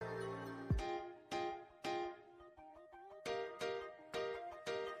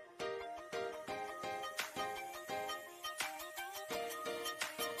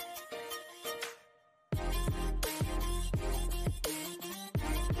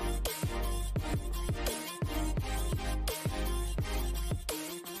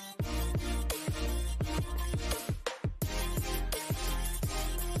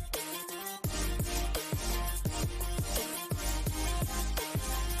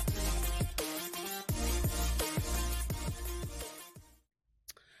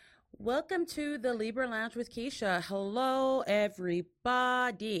welcome to the Libra Lounge with Keisha. Hello,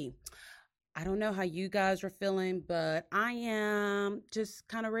 everybody. I don't know how you guys are feeling, but I am just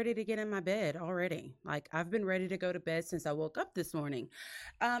kind of ready to get in my bed already. Like, I've been ready to go to bed since I woke up this morning.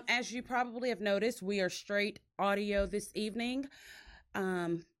 As you probably have noticed, we are straight audio this evening.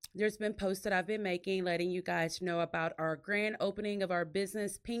 Um, there's been posts that I've been making letting you guys know about our grand opening of our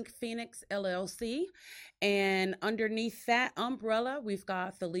business, Pink Phoenix LLC. And underneath that umbrella, we've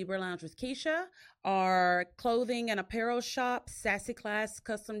got the Libra Lounge with Keisha, our clothing and apparel shop, Sassy Class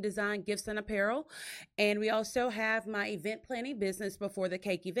Custom Design Gifts and Apparel. And we also have my event planning business Before the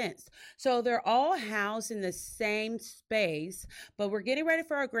Cake Events. So they're all housed in the same space, but we're getting ready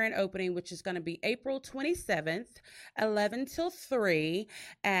for our grand opening, which is going to be April 27th, 11 till 3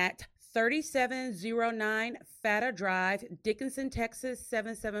 at 3709 Fata Drive, Dickinson, Texas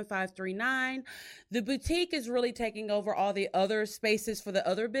 77539. The boutique is really taking over all the other spaces for the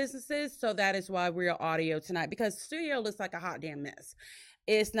other businesses, so that is why we're audio tonight, because the studio looks like a hot damn mess.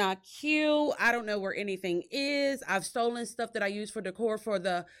 It's not cute. I don't know where anything is. I've stolen stuff that I use for decor for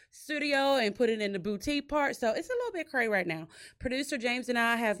the studio and put it in the boutique part, so it's a little bit cray right now. Producer James and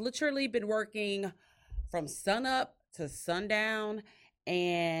I have literally been working from sun up to sundown,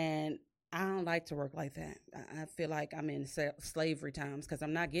 and I don't like to work like that. I feel like I'm in slavery times because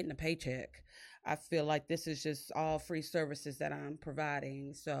I'm not getting a paycheck. I feel like this is just all free services that I'm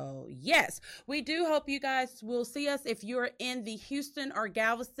providing. So yes, we do hope you guys will see us if you're in the Houston or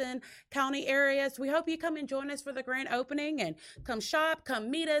Galveston County areas. We hope you come and join us for the grand opening and come shop,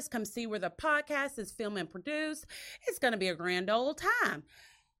 come meet us, come see where the podcast is filmed and produced. It's going to be a grand old time.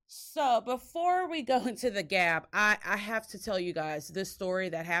 So before we go into the gap, I have to tell you guys this story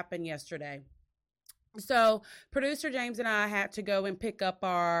that happened yesterday. So producer James and I had to go and pick up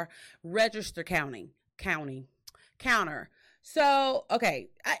our register counter. So, okay.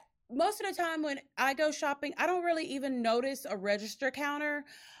 Most of the time when I go shopping, I don't really even notice a register counter.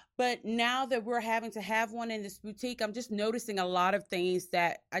 But now that we're having to have one in this boutique, I'm just noticing a lot of things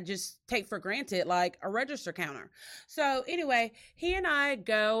that I just take for granted, like a register counter. So anyway, he and I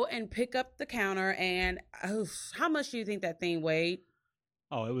go and pick up the counter, and how much do you think that thing weighed?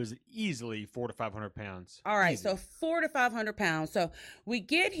 Oh, it was easily 400 to 500 pounds. All right, Easy. so 400 to 500 pounds. So we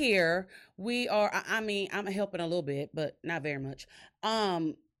get here, we are, I'm helping a little bit, but not very much.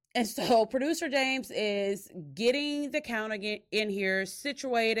 And so producer James is getting the counter in here,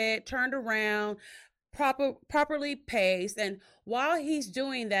 situated, turned around, properly paced. And while he's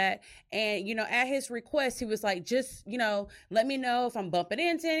doing that, and, at his request, he was like, just, let me know if I'm bumping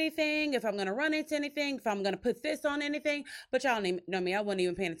into anything, if I'm going to run into anything, if I'm going to put this on anything. But y'all know me, I wasn't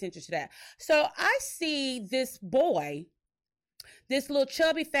even paying attention to that. So I see this boy, this little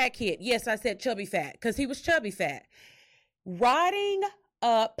chubby fat kid. Yes, I said chubby fat because he was chubby fat, riding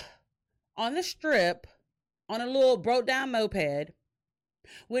up on the strip on a little broke down moped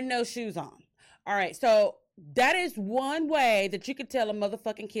with no shoes on. All right, so that is one way that you can tell a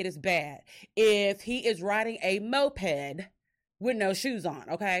motherfucking kid is bad, if he is riding a moped with no shoes on,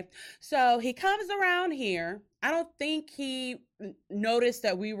 okay? So he comes around here. I don't think he noticed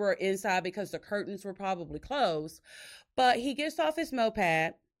that we were inside because the curtains were probably closed, but he gets off his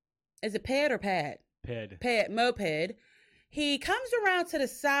moped. Is it ped or pad? Moped. He comes around to the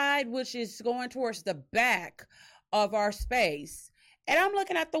side, which is going towards the back of our space. And I'm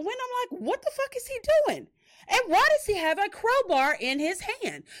looking at the window. I'm like, what the fuck is he doing? And why does he have a crowbar in his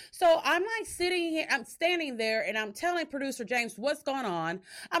hand? So I'm like sitting here, I'm standing there, and I'm telling producer James what's going on.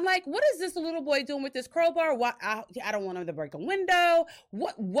 I'm like, what is this little boy doing with this crowbar? Why? I don't want him to break a window.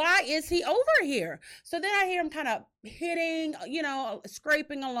 Why is he over here? So then I hear him kind of hitting,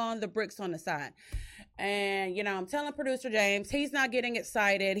 scraping along the bricks on the side. And, I'm telling producer James, he's not getting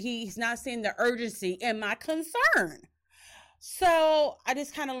excited. He's not seeing the urgency in my concern. So I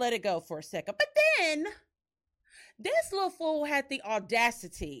just kind of let it go for a second. But then this little fool had the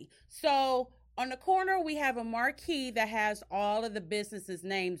audacity. So on the corner, we have a marquee that has all of the businesses'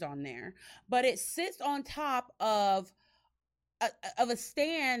 names on there, but it sits on top of a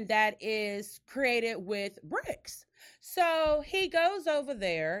stand that is created with bricks. So he goes over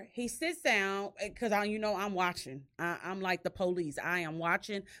there, he sits down, because I'm watching. I'm like the police. I am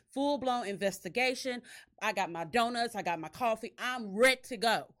watching, full-blown investigation. I got my donuts, I got my coffee, I'm ready to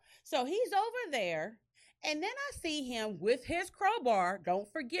go. So he's over there, and then I see him with his crowbar.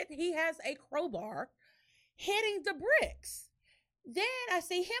 Don't forget he has a crowbar, hitting the bricks. Then I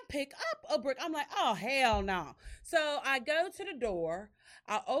see him pick up a brick. I'm like, oh, hell no. So I go to the door.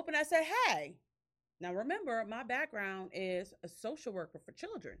 I open. I say, hey. Now, remember, my background is a social worker for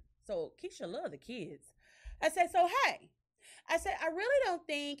children. So Keisha love the kids. I said, so, hey, I said, I really don't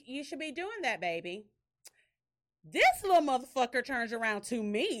think you should be doing that, baby. This little motherfucker turns around to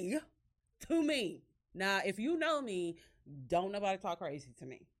me. To me. Now, if you know me, don't nobody talk crazy to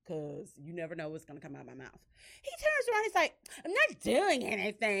me because you never know what's going to come out of my mouth. He turns around, he's like, I'm not doing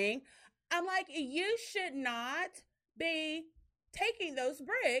anything. I'm like, you should not be taking those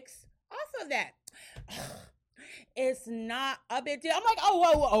bricks off of that. It's not a big deal. I'm like,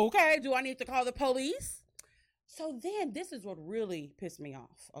 oh, okay. Do I need to call the police? So then this is what really pissed me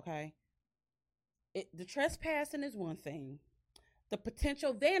off, okay? The trespassing is one thing. The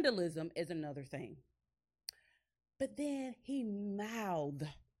potential vandalism is another thing. But then he mouthed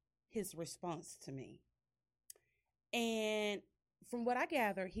his response to me. And from what I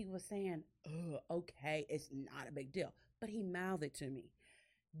gather, he was saying, okay, it's not a big deal. But he mouthed it to me.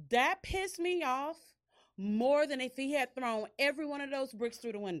 That pissed me off more than if he had thrown every one of those bricks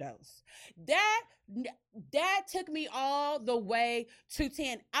through the windows. That took me all the way to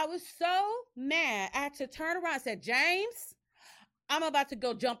 10. I was so mad. I had to turn around and said, James, I'm about to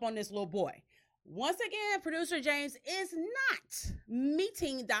go jump on this little boy. Once again, producer James is not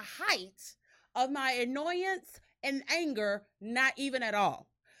meeting the height of my annoyance and anger, not even at all.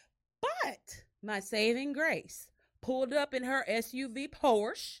 But my saving grace pulled up in her SUV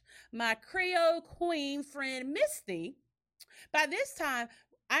Porsche, my Creole queen friend Misty. By this time,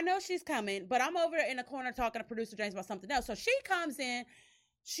 I know she's coming, but I'm over in the corner talking to producer James about something else. So she comes in,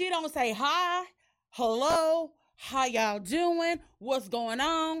 she don't say hi, hello, how y'all doing? What's going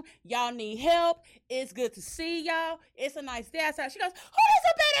on? Y'all need help? It's good to see y'all. It's a nice day outside. She goes, who is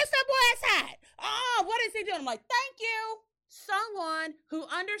a badass boy outside? Oh, what is he doing? I'm like, thank you. Someone who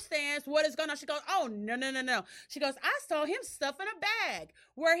understands what is going on. She goes, oh, no. She goes, I saw him stuffing a bag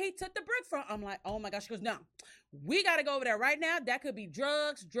where he took the brick from. I'm like, oh my gosh. She goes, no, we got to go over there right now. That could be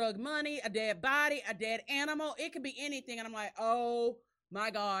drugs, drug money, a dead body, a dead animal. It could be anything. And I'm like, oh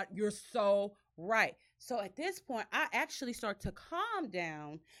my God, you're so right. So at this point, I actually start to calm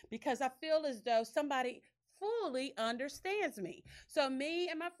down because I feel as though somebody fully understands me. So me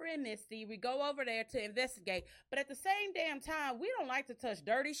and my friend Misty, we go over there to investigate, but at the same damn time, we don't like to touch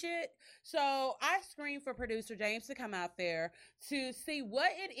dirty shit. So I scream for producer James to come out there to see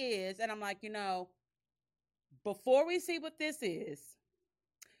what it is. And I'm like, before we see what this is,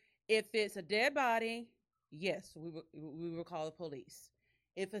 if it's a dead body, yes, we will call the police.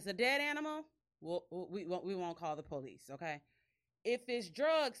 If it's a dead animal, we won't call the police, okay? If it's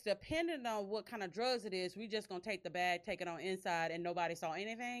drugs, depending on what kind of drugs it is, we just gonna take the bag, take it on inside, and nobody saw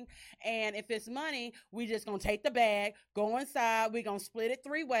anything. And if it's money, we just gonna take the bag, go inside, we gonna split it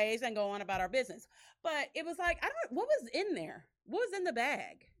 3 ways, and go on about our business. But it was like, what was in there? What was in the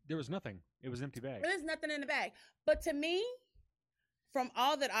bag? There was nothing. It was an empty bag. There was nothing in the bag. But to me, from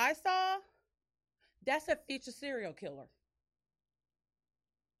all that I saw, that's a future serial killer.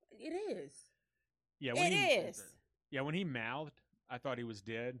 It is. Yeah, it is. Yeah, when he mouthed, I thought he was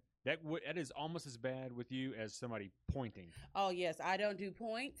dead. That is almost as bad with you as somebody pointing. Oh, yes. I don't do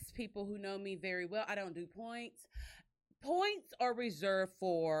points. People who know me very well, I don't do points. Points are reserved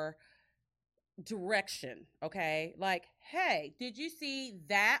for direction, okay? Like, hey, did you see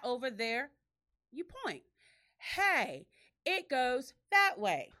that over there? You point. Hey, it goes that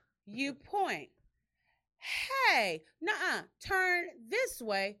way. You point. Hey, nuh-uh, turn this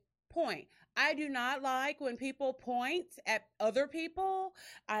way, point. I do not like when people point at other people.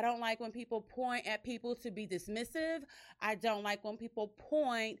 I don't like when people point at people to be dismissive. I don't like when people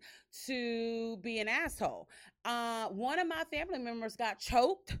point to be an asshole. One of my family members got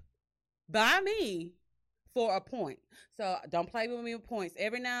choked by me for a point. So don't play with me with points.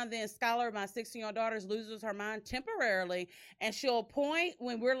 Every now and then, Skylar, my 16-year-old daughter, loses her mind temporarily, and she'll point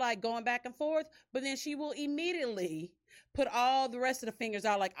when we're like going back and forth, but then she will immediately put all the rest of the fingers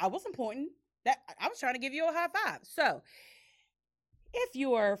out like, I wasn't pointing. That I was trying to give you a high five. So if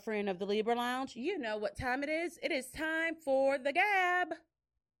you are a friend of the Libra Lounge, you know what time it is. It is time for the Gab.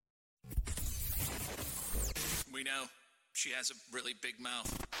 We know she has a really big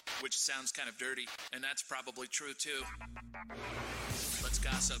mouth, which sounds kind of dirty, and that's probably true too. Let's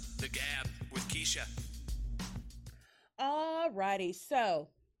gossip. The Gab with Keisha. Alrighty, so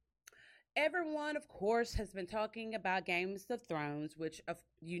everyone, of course, has been talking about Games of Thrones, which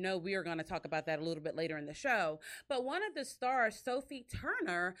we are going to talk about that a little bit later in the show. But one of the stars, Sophie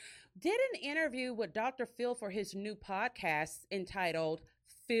Turner, did an interview with Dr. Phil for his new podcast entitled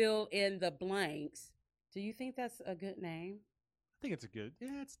Fill in the Blanks. Do you think that's a good name? I think it's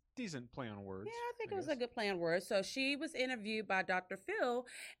it's decent play on words. Yeah, I think it was a good play on words. So she was interviewed by Dr. Phil,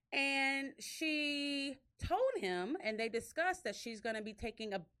 and she told him, and they discussed that she's going to be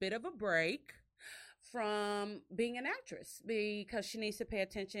taking a bit of a break from being an actress because she needs to pay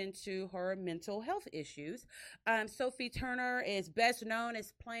attention to her mental health issues. Sophie Turner is best known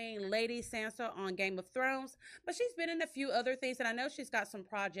as playing Lady Sansa on Game of Thrones, but she's been in a few other things, and I know she's got some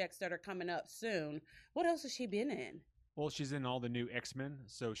projects that are coming up soon. What else has she been in? Well, she's in all the new X-Men,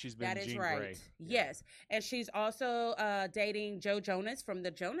 so she's been That is Jean right. Grey. Yes. And she's also dating Joe Jonas from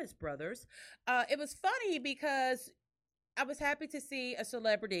the Jonas Brothers. It was funny because I was happy to see a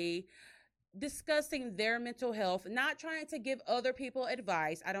celebrity discussing their mental health, not trying to give other people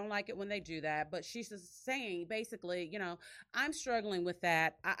advice. I don't like it when they do that, but she's just saying basically, I'm struggling with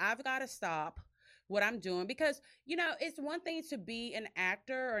that. I've got to stop what I'm doing because, it's one thing to be an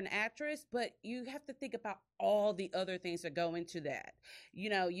actor or an actress, but you have to think about all the other things that go into that.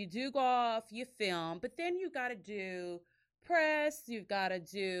 You do go off, you film, but then you got to do press, you've got to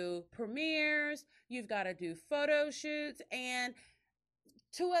do premieres, you've got to do photo shoots, and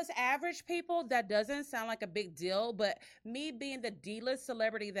to us average people, that doesn't sound like a big deal, but me being the D-list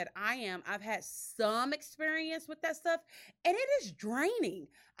celebrity that I am, I've had some experience with that stuff, and it is draining.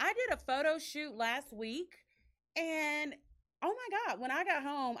 I did a photo shoot last week, and oh my God, when I got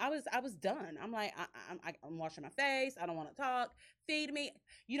home, I was done. I'm like, I'm washing my face. I don't want to talk. Feed me.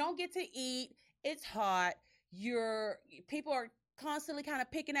 You don't get to eat. It's hot. People are constantly kind of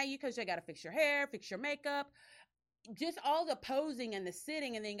picking at you because they got to fix your hair, fix your makeup. Just all the posing and the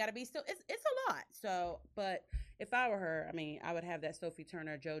sitting, and then you got to be still. It's a lot. So, but if I were her, I would have that Sophie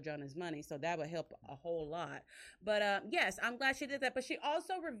Turner, Joe Jonas money, so that would help a whole lot. But yes, I'm glad she did that. But she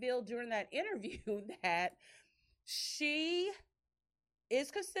also revealed during that interview that she is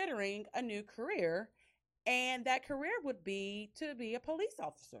considering a new career, and that career would be to be a police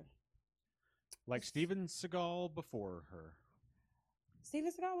officer, like Steven Seagal before her.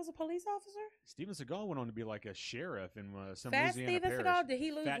 Steven Seagal was a police officer? Steven Seagal went on to be like a sheriff in some Fat Louisiana Steven parish. Seagal? Did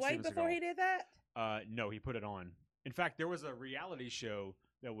he lose Fat weight Steven before Seagal. he did that? No, he put it on. In fact, there was a reality show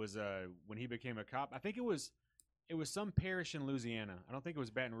that was when he became a cop. I think it was some parish in Louisiana. I don't think it was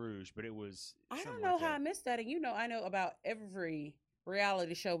Baton Rouge, but it was. I don't know how I missed that. And I know about every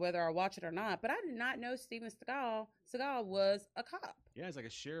reality show, whether I watch it or not. But I did not know Steven Seagal was a cop. Yeah, he's like a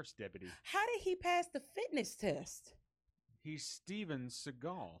sheriff's deputy. How did he pass the fitness test? He's Steven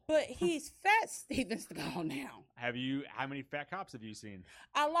Seagal. But he's fat Steven Seagal now. How many fat cops have you seen?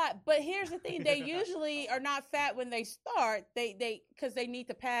 A lot. But here's the thing. They usually are not fat when they start. Because they need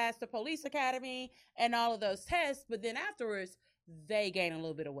to pass the police academy and all of those tests. But then afterwards, they gain a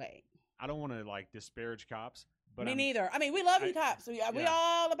little bit of weight. I don't want to disparage cops. But Me neither. We love you cops. We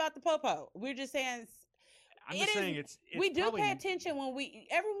all about the popo. We're just saying. I'm just saying it's we do pay attention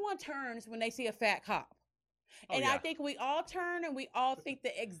everyone turns when they see a fat cop. And I think we all turn and we all think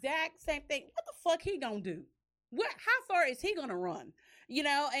the exact same thing. What the fuck he gonna do? How far is he gonna run?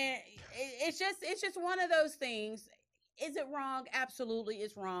 And it's just one of those things. Is it wrong? Absolutely,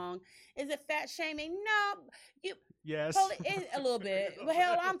 it's wrong. Is it fat shaming? No. Yes. A little bit. Well,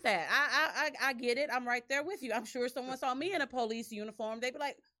 hell, I'm fat. I get it. I'm right there with you. I'm sure someone saw me in a police uniform. They'd be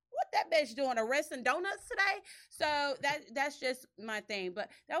like, what that bitch doing, arresting donuts today? So that's just my thing. But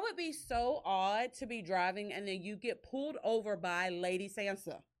that would be so odd to be driving and then you get pulled over by Lady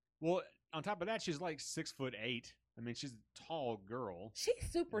Sansa. Well, on top of that, she's like 6'8". She's a tall girl. She's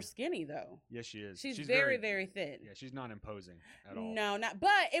super skinny though. Yes, she is. She's very, very thin. Yeah, she's not imposing at all. No, not.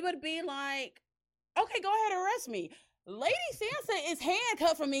 But it would be like, okay, go ahead and arrest me. Lady Sansa is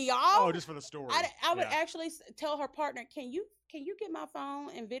handcuffed for me, y'all. Oh, just for the story. I would actually tell her partner, can you get my phone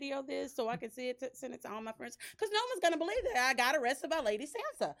and video this so I can see it, send it to all my friends? Because no one's going to believe that I got arrested by Lady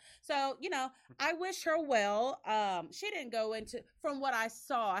Sansa. So, I wish her well. She didn't go into, from what I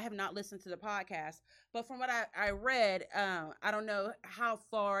saw, I have not listened to the podcast, but from what I read, I don't know how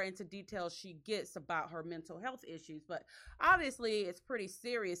far into details she gets about her mental health issues, but obviously it's pretty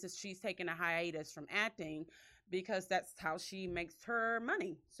serious if she's taking a hiatus from acting, because that's how she makes her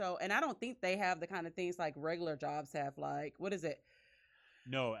money. So, and I don't think they have the kind of things like regular jobs have. Like, what is it?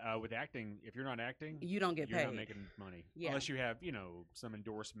 No, with acting, if you're not acting, you don't get paid. You're not making money. Yeah. Unless you have, some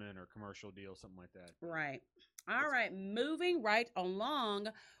endorsement or commercial deal, something like that. Right. All right. Moving right along.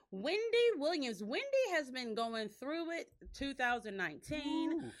 Wendy Williams. Wendy has been going through it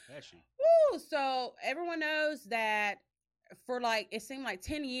 2019. Ooh, has she? Woo! So everyone knows that for it seemed like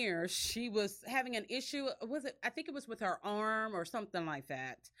 10 years, she was having an issue. I think it was with her arm or something like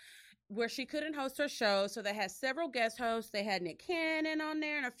that, where she couldn't host her show. So they had several guest hosts. They had Nick Cannon on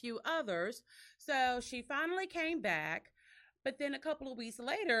there and a few others. So she finally came back. But then a couple of weeks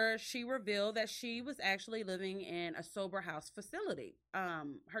later, she revealed that she was actually living in a sober house facility.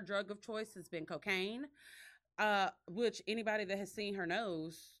 Her drug of choice has been cocaine. which anybody that has seen her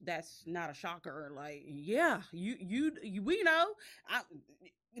knows that's not a shocker. Like, yeah, we know.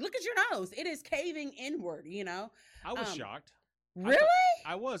 Look at your nose; it is caving inward. I was shocked. Really?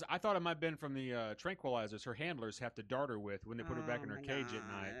 I was. I thought it might have been from the tranquilizers her handlers have to dart her with when they put her back in her cage at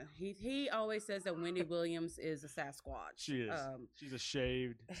night. He always says that Wendy Williams is a Sasquatch. She is. She's a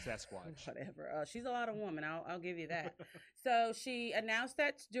shaved Sasquatch. Whatever. She's a lot of woman. I'll give you that. So she announced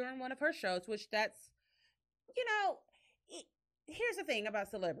that during one of her shows, which here's the thing about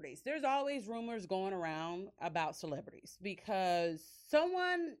celebrities. There's always rumors going around about celebrities because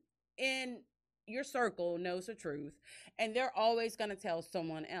someone in your circle knows the truth and they're always going to tell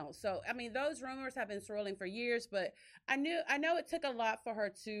someone else. So, I mean, those rumors have been swirling for years, but I know it took a lot for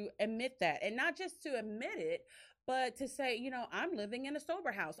her to admit that, and not just to admit it, but to say, I'm living in a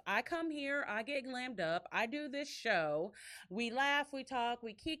sober house. I come here, I get glammed up, I do this show, we laugh, we talk,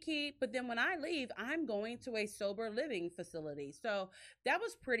 we kiki, but then when I leave, I'm going to a sober living facility. So that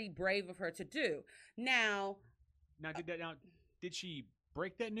was pretty brave of her to do. Now, did she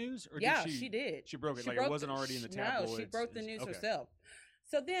break that news? Or yeah, she did. She broke it. It wasn't already in the tabloids. No, she broke the news herself.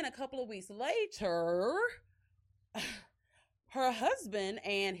 So then a couple of weeks later, her husband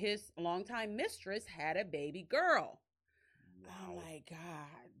and his longtime mistress had a baby girl. Wow. I'm like,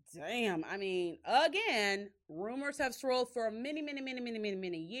 God damn. I mean, again, rumors have swirled for many, many, many, many, many,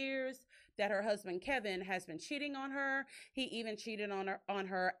 many years that her husband Kevin has been cheating on her. He even cheated on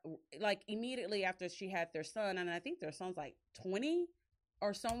her like immediately after she had their son, and I think their son's like 20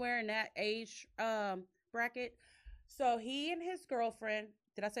 or somewhere in that age bracket. So he and his girlfriend,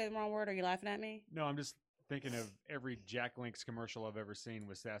 did I say the wrong word? Are you laughing at me? No, I'm just thinking of every Jack Link's commercial I've ever seen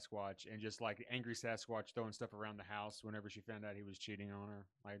with Sasquatch, and just like angry Sasquatch throwing stuff around the house whenever she found out he was cheating on her.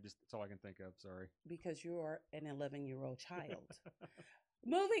 That's all I can think of. Sorry. Because you're an 11-year-old child.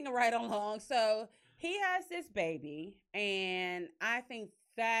 Moving right along. So he has this baby, and I think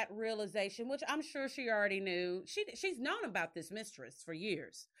that realization, which I'm sure she already knew, she's known about this mistress for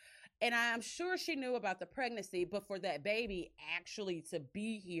years. And I'm sure she knew about the pregnancy, but for that baby actually to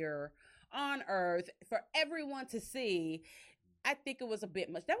be here on Earth for everyone to see, I think it was a bit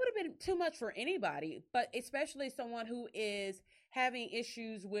much. That would have been too much for anybody, but especially someone who is having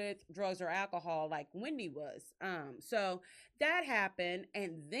issues with drugs or alcohol like Wendy was. So that happened.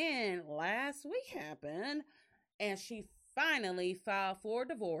 And then last week happened, and she finally filed for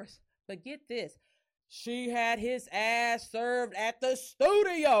divorce. But get this, she had his ass served at the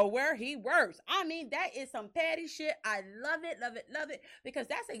studio where he works. I mean, that is some petty shit. I love it, love it, love it, because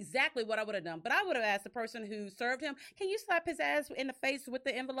that's exactly what I would have done. But I would have asked the person who served him, can you slap his ass in the face with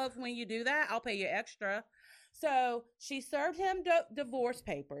the envelope when you do that? I'll pay you extra. So she served him divorce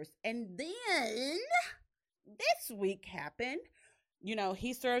papers. And then this week happened.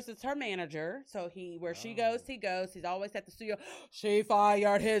 He serves as her manager. So where she goes, he goes. He's always at the studio. She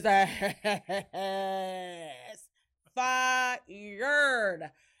fired his ass. Fired.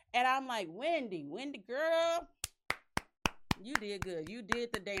 And I'm like, Wendy girl, you did good. You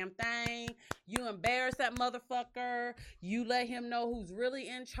did the damn thing. You embarrassed that motherfucker. You let him know who's really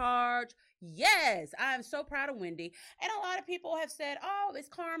in charge. Yes, I'm so proud of Wendy. And a lot of people have said, oh, it's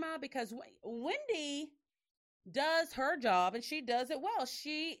karma, because Wendy does her job and she does it well.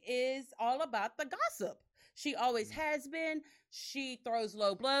 She is all about the gossip. She always has been. She throws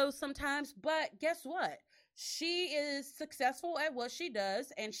low blows sometimes, but guess what? She is successful at what she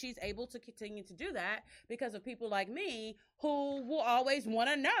does, and she's able to continue to do that because of people like me who will always want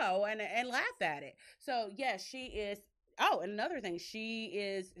to know and laugh at it. So yes, she is. Oh, and another thing, she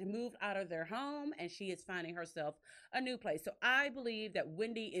is moved out of their home and she is finding herself a new place. So I believe that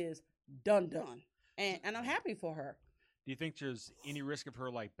Wendy is done. And I'm happy for her. Do you think there's any risk of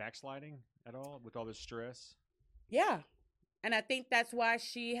her backsliding at all with all this stress? Yeah. And I think that's why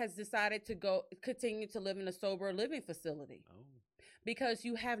she has decided to continue to live in a sober living facility. Oh. Because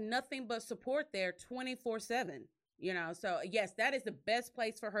you have nothing but support there 24/7. So yes, that is the best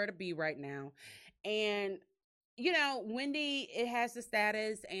place for her to be right now. And Wendy, it has the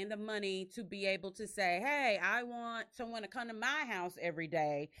status and the money to be able to say, hey, I want someone to come to my house every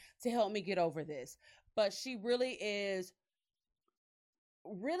day to help me get over this. But she really is,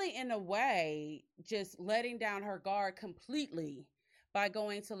 in a way, just letting down her guard completely by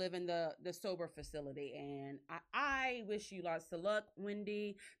going to live in the sober facility. And I wish you lots of luck,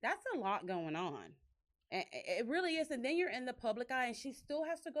 Wendy. That's a lot going on. And it really is. And then you're in the public eye and she still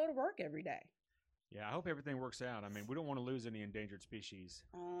has to go to work every day. Yeah, I hope everything works out. I mean, we don't want to lose any endangered species.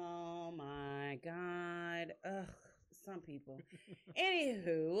 Oh, my God. Ugh. some people.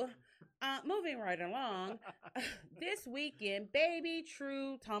 Anywho, moving right along, this weekend, baby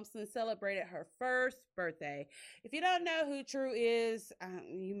True Thompson celebrated her first birthday. If you don't know who True is,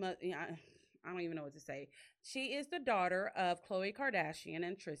 you must. I don't even know what to say. She is the daughter of Khloe Kardashian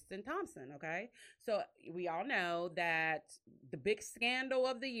and Tristan Thompson. Okay, so we all know that the big scandal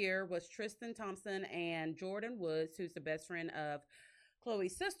of the year was Tristan Thompson and Jordan Woods, who's the best friend of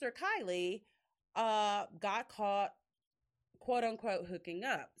Khloe's sister Kylie, got caught, quote unquote, hooking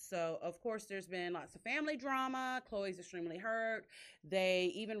up. So of course there's been lots of family drama. Khloe's extremely hurt.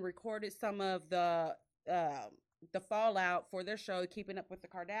 They even recorded some of the fallout for their show Keeping Up with the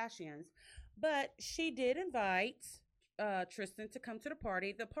Kardashians. But she did invite Tristan to come to the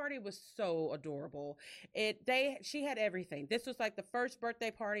party. The party was so adorable. She had everything. This was like the first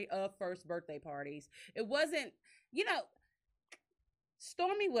birthday party of first birthday parties. It wasn't,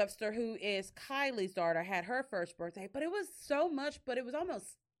 Stormy Webster, who is Kylie's daughter, had her first birthday, but it was so much, but it was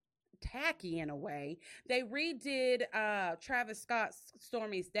almost tacky in a way. They redid Travis Scott's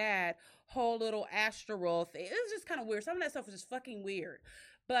Stormy's dad whole little Astroworld thing. It was just kind of weird. Some of that stuff was just fucking weird.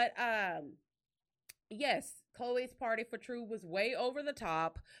 But yes, Khloe's party for True was way over the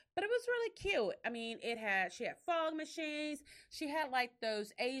top, but it was really cute. I mean, she had fog machines. She had like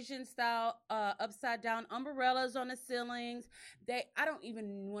those Asian style upside down umbrellas on the ceilings. I don't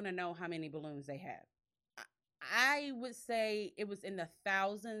even want to know how many balloons they had. I would say it was in the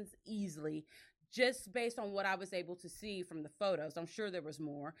thousands easily, just based on what I was able to see from the photos. I'm sure there was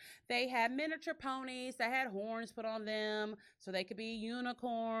more. They had miniature ponies that had horns put on them so they could be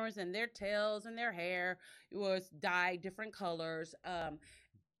unicorns, and their tails and their hair was dyed different colors.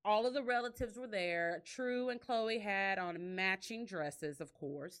 All of the relatives were there. True and Khloe had on matching dresses, of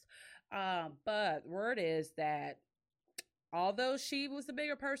course. But word is that although she was the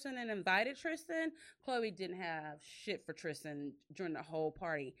bigger person and invited Tristan, Khloe didn't have shit for Tristan during the whole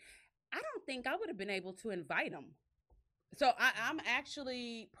party. I don't think I would have been able to invite him. So I'm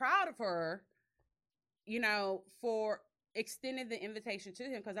actually proud of her, for extending the invitation to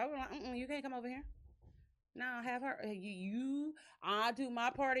him, because I was like, you can't come over here. No, have her. I do my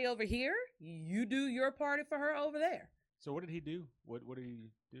party over here. You do your party for her over there. So what did he do? What did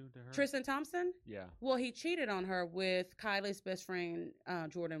he do to her? Tristan Thompson? Yeah. Well, he cheated on her with Kylie's best friend,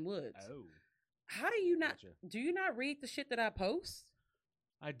 Jordan Woods. Oh. How do you not? Gotcha. Do you not read the shit that I post?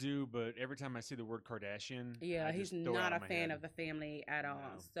 I do, but every time I see the word Kardashian, he's not a fan of the family at all.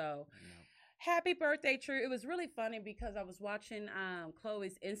 No. So, happy birthday, True. It was really funny because I was watching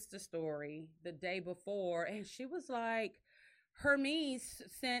Khloe's Insta story the day before, and she was like, Hermes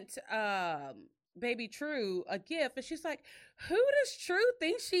sent baby True a gift, and she's like, who does True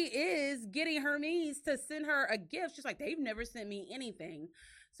think she is getting Hermes to send her a gift? She's like, they've never sent me anything.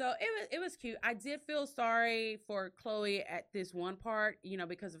 So it was cute. I did feel sorry for Khloe at this one part,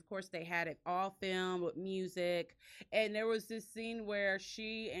 because of course they had it all filmed with music. And there was this scene where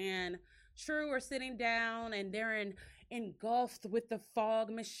she and True are sitting down and they're engulfed with the fog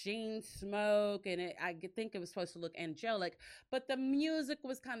machine smoke. And I think it was supposed to look angelic, but the music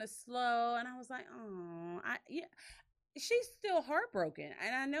was kind of slow. And I was like, oh, she's still heartbroken.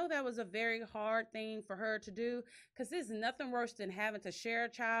 And I know that was a very hard thing for her to do, because there's nothing worse than having to share a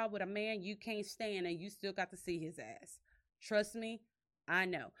child with a man you can't stand and you still got to see his ass. Trust me, I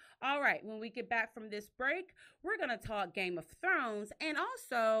know. All right, when we get back from this break, we're going to talk Game of Thrones, and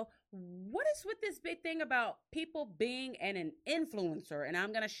also what is with this big thing about people being an influencer, and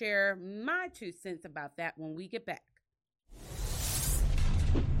I'm going to share my 2 cents about that when we get back.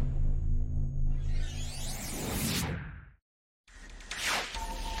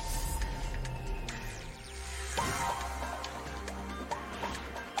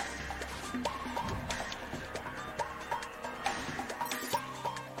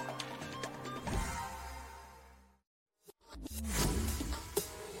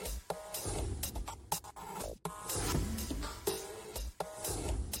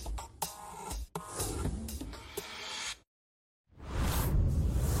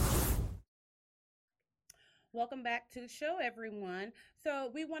 Welcome back to the show, everyone.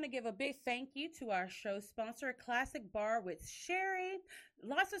 So we want to give a big thank you to our show sponsor, Classic Bar with Sherry.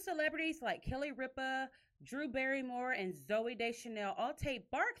 Lots of celebrities like Kelly Ripa, Drew Barrymore, and Zooey Deschanel all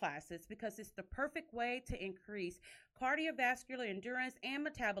take bar classes because it's the perfect way to increase cardiovascular endurance and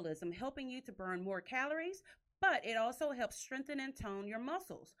metabolism, helping you to burn more calories, but it also helps strengthen and tone your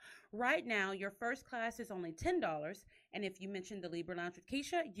muscles. Right now, your first class is only $10, and if you mention the Libra Lounge with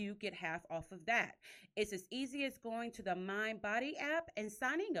Keisha, you get half off of that. It's as easy as going to the MindBody app and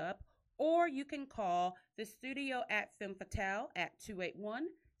signing up, or you can call the studio at Femme Fatale at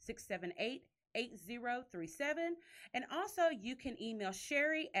 281-678-8888. 8037. And also, you can email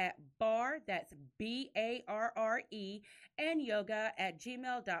Sherry at bar, that's BARRE, and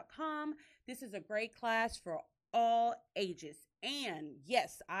yoga@gmail.com. This is a great class for all ages. And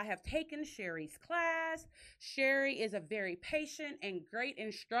yes, I have taken Sherry's class. Sherry is a very patient and great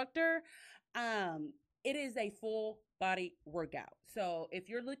instructor. It is a full body workout. So if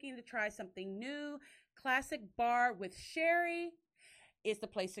you're looking to try something new, Classic Bar with Sherry is the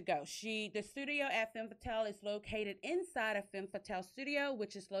place to go. The studio at Femme Fatale is located inside of Femme Fatale Studio,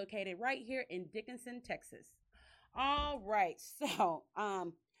 which is located right here in Dickinson, Texas. All right. So,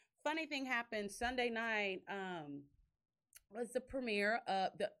 funny thing happened Sunday night. Was the premiere of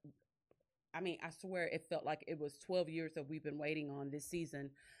I swear it felt like it was 12 years that we've been waiting on this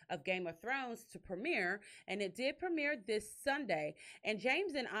season of Game of Thrones to premiere. And it did premiere this Sunday. And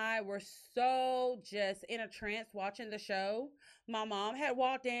James and I were so just in a trance watching the show. My mom had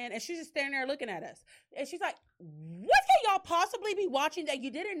walked in and she's just standing there looking at us. And she's like, what can y'all possibly be watching that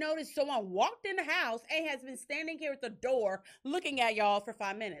you didn't notice someone walked in the house and has been standing here at the door looking at y'all for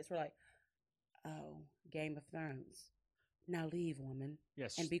 5 minutes? We're like, oh, Game of Thrones. Now leave, woman.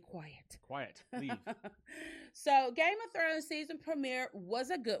 Yes. And be quiet. Quiet. Leave. So Game of Thrones season premiere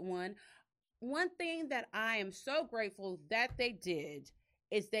was a good one. One thing that I am so grateful that they did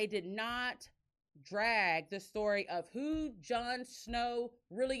is they did not drag the story of who Jon Snow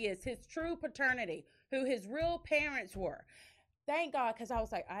really is, his true paternity, who his real parents were. Thank God, because I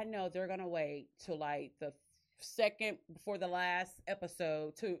was like, I know they're going to wait till like the second before the last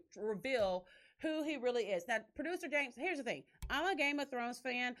episode to reveal who he really is. Now, producer James, here's the thing. I'm a Game of Thrones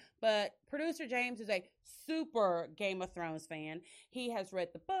fan, but producer James is a super Game of Thrones fan. He has read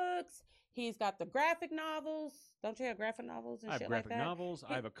the books. He's got the graphic novels. Don't you have graphic novels and I have shit graphic like that? novels.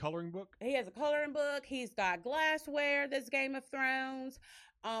 I have a coloring book. He has a coloring book. He's got glassware that's Game of Thrones.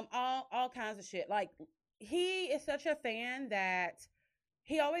 All kinds of shit. Like, he is such a fan that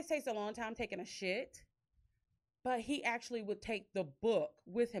he always takes a long time taking a shit, but he actually would take the book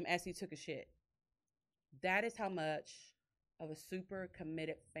with him as he took a shit. That is how much of a super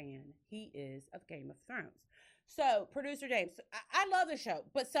committed fan he is of Game of Thrones. So, producer James, I love the show,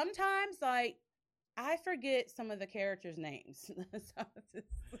 but sometimes, like, I forget some of the characters' names.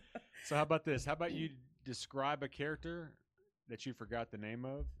 So how about this? How about you describe a character that you forgot the name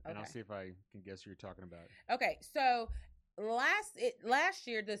of, and I'll see if I can guess who you're talking about. Okay, so last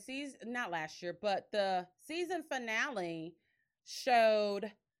year, the season finale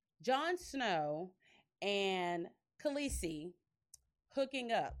showed Jon Snow and Khaleesi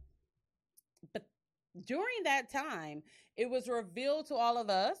hooking up. But during that time, it was revealed to all of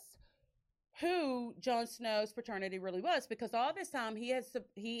us who Jon Snow's paternity really was, because all this time he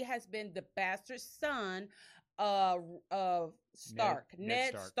has been the bastard son of Stark,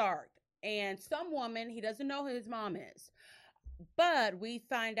 Ned Stark, and some woman, he doesn't know who his mom is. But we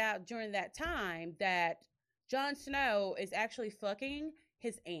find out during that time that Jon Snow is actually fucking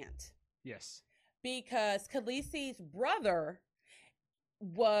his aunt. Yes. Because Khaleesi's brother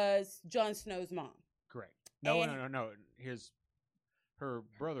was Jon Snow's mom. Correct. No. Her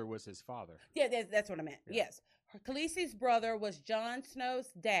brother was his father. Yeah, that's what I meant. Yeah. Yes. Khaleesi's brother was Jon Snow's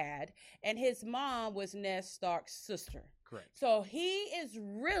dad, and his mom was Ned Stark's sister. Correct. So he is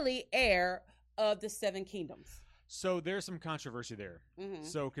really heir of the Seven Kingdoms. So there's some controversy there. Mm-hmm.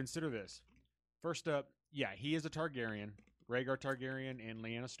 So consider this. First up, yeah, he is a Targaryen. Rhaegar Targaryen and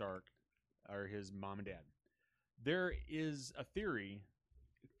Lyanna Stark are his mom and dad. There is a theory.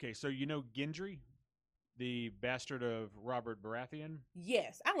 Okay, so you know Gendry, the bastard of Robert Baratheon?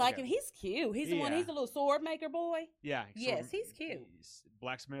 Yes, I like him. He's cute. He's the one. He's a little sword maker boy. Yeah. Yes, he's cute. He's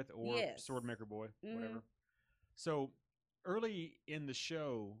blacksmith or sword maker boy, whatever. So early in the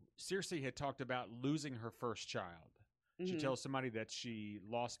show, Cersei had talked about losing her first child. She tells somebody that she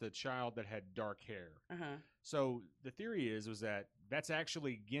lost a child that had dark hair. So the theory was that that's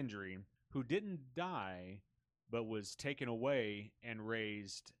actually Gendry, who didn't die, but was taken away and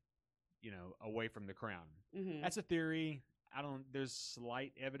raised, away from the crown. That's a theory. There's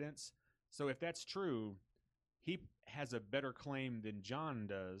slight evidence. So if that's true, he has a better claim than Jon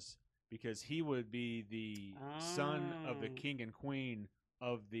does, because he would be the son of the king and queen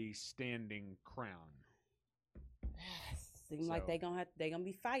of the standing crown. Seems like they're gonna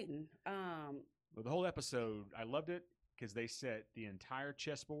be fighting. Well, the whole episode, I loved it. because they set the entire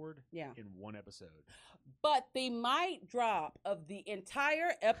chessboard in one episode. But the mic drop of the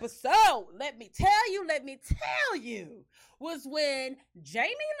entire episode, let me tell you, was when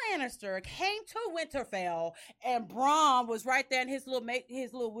Jaime Lannister came to Winterfell and Bronn was right there in his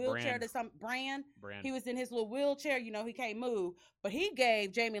little wheelchair. Bran. He was in his little wheelchair. You know, he can't move. But he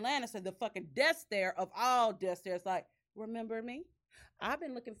gave Jaime Lannister the fucking death stare of all death stares. Like, remember me? I've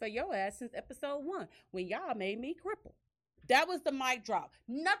been looking for your ass since episode 1 when y'all made me cripple. That was the mic drop.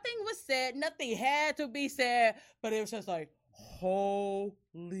 Nothing was said. Nothing had to be said. But it was just like,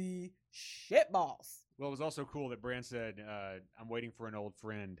 holy shit balls. Well, it was also cool that Bran said, I'm waiting for an old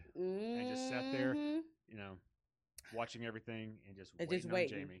friend. And just sat there, you know, watching everything and just waiting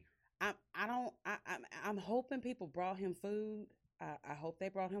on Jaime. I'm hoping people brought him food. I hope they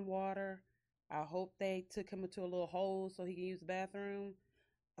brought him water. I hope they took him into a little hole so he can use the bathroom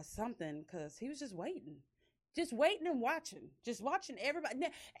or something, because he was just waiting. Just waiting and watching. Just watching everybody.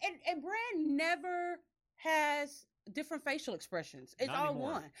 And Bran never has different facial expressions. It's all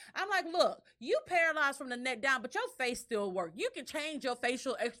one. I'm like, look, you paralyzed from the neck down, but your face still works. You can change your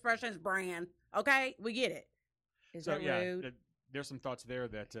facial expressions, Bran. Okay? We get it. Is that rude? There's some thoughts there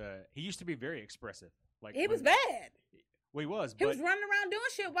that he used to be very expressive. Like he was bad. Well, he was. He was running around doing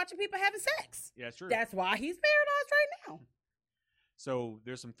shit, watching people having sex. Yeah, true. That's why he's paralyzed right now. So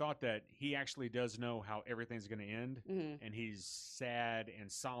there's some thought that he actually does know how everything's going to end, and he's sad and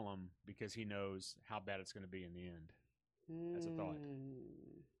solemn because he knows how bad it's going to be in the end. That's a thought.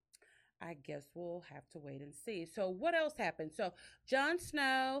 I guess we'll have to wait and see. So what else happened? So Jon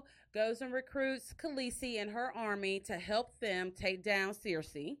Snow goes and recruits Khaleesi and her army to help them take down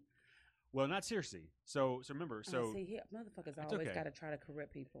Cersei. Well, not Cersei. So remember, motherfuckers always got to try to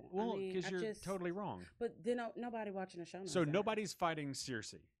correct people. Well, because you're totally wrong. But then nobody watching the show knows So nobody's fighting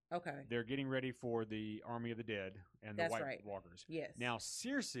Cersei. Okay. They're getting ready for the Army of the Dead and the White Walkers. Yes. Now,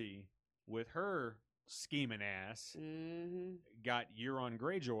 Cersei, with her scheming ass, got Euron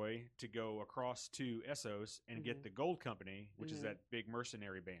Greyjoy to go across to Essos and get the Gold Company, which is that big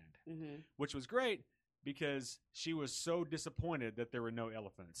mercenary band, which was great because she was so disappointed that there were no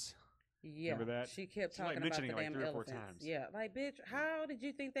elephants. Yeah, remember that? She kept talking about the damn 3 or 4 times. Yeah, like, bitch, how did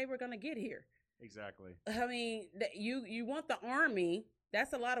you think they were going to get here? Exactly. I mean, you want the army.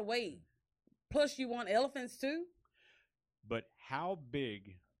 That's a lot of weight. Plus, you want elephants, too? But how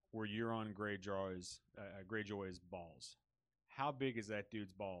big were Euron Greyjoy's balls? How big is that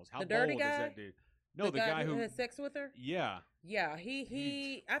dude's balls? How the dirty bold guy? is that dude? No, the guy who had sex with her? Yeah. Yeah,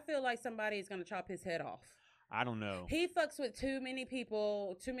 he I feel like somebody's going to chop his head off. I don't know. He fucks with too many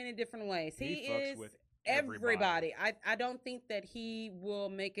people, too many different ways. He fucks is with everybody. I don't think that he will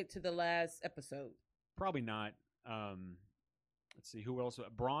make it to the last episode. Probably not. Let's see, who else?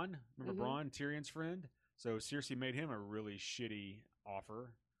 Bronn. Remember Bronn, Tyrion's friend? So Cersei made him a really shitty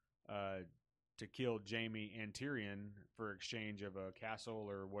offer to kill Jaime and Tyrion for exchange of a castle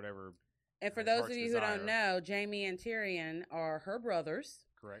or whatever. And for those of you who don't know, Jaime and Tyrion are her brothers.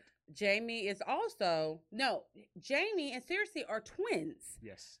 Correct. Jaime and Cersei are twins.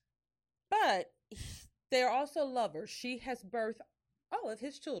 Yes. But they're also lovers. She has birthed all of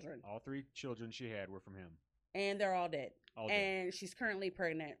his children. All 3 children she had were from him. And they're all dead. All dead. And she's currently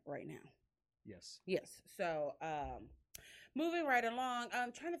pregnant right now. Yes. Yes. So, moving right along,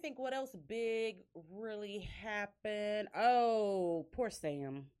 I'm trying to think what else big really happened. Oh, poor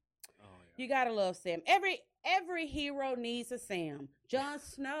Sam. Oh, yeah. You gotta love Sam. Every hero needs a Sam. Jon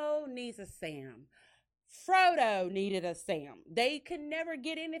Snow needs a Sam. Frodo needed a Sam. They could never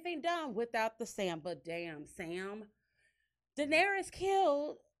get anything done without the Sam. But damn, Sam. Daenerys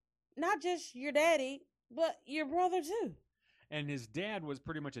killed not just your daddy, but your brother too. And his dad was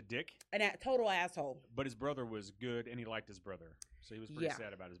pretty much a dick. An total asshole. But his brother was good, and he liked his brother. So he was pretty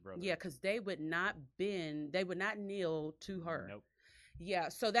sad about his brother. Yeah, because they would not kneel to her. Nope. Yeah,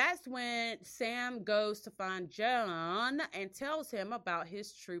 so that's when Sam goes to find Jon and tells him about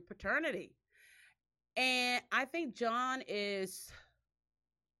his true paternity. And I think Jon is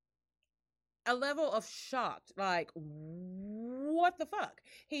a level of shocked. Like, what the fuck?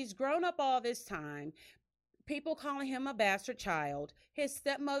 He's grown up all this time. People calling him a bastard child. His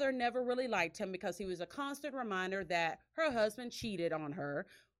stepmother never really liked him because he was a constant reminder that her husband cheated on her,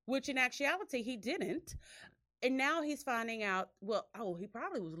 which in actuality he didn't. And now he's finding out, he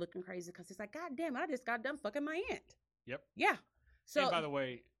probably was looking crazy because he's like, God damn, I just got done fucking my aunt. Yep. Yeah. So, and by the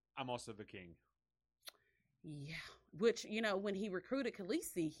way, I'm also the king. Yeah. Which, when he recruited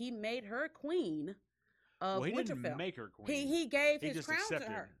Khaleesi, he made her queen of Winterfell. Didn't make her queen. He gave his crown accepted.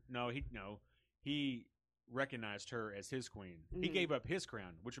 to her. No, he recognized her as his queen. He gave up his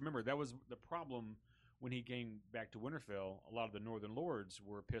crown, which, remember, that was the problem when he came back to Winterfell, a lot of the Northern Lords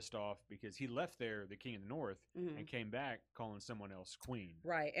were pissed off because he left there, the King of the North, and came back calling someone else queen.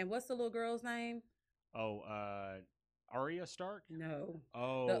 Right. And what's the little girl's name? Oh, Arya Stark? No.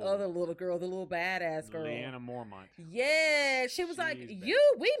 Oh. The other little girl, the little badass girl. Lyanna Mormont. Yeah. She was like,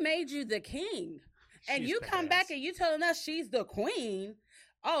 we made you the king. And you come back and you telling us she's the queen.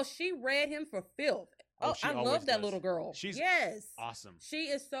 Oh, she read him for filth. Oh, I love that little girl. She's awesome. She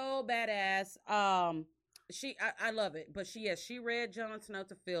is so badass. I love it. But she read Jon Snow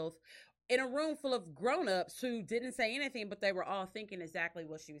to filth in a room full of grown-ups who didn't say anything, but they were all thinking exactly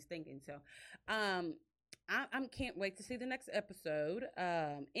what she was thinking. So, I can't wait to see the next episode.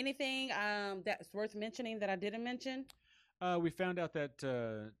 Anything that's worth mentioning that I didn't mention? We found out that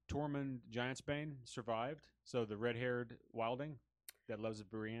Tormund Giantsbane survived. So the red-haired wilding that loves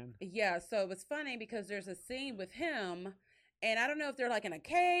Brienne. Yeah, so it's funny because there's a scene with him, and I don't know if they're like in a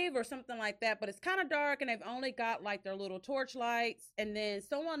cave or something like that, but it's kind of dark, and they've only got like their little torch lights, and then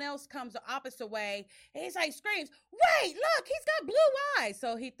someone else comes the opposite way, and he's like screams, "Wait, look, he's got blue eyes!"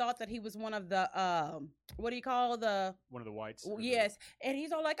 So he thought that he was one of the what do you call one of the whites? Yes, and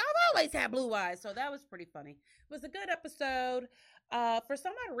he's all like, "I've always had blue eyes," so that was pretty funny. It was a good episode. For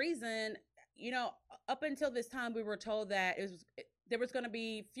some odd reason, up until this time, we were told that there was going to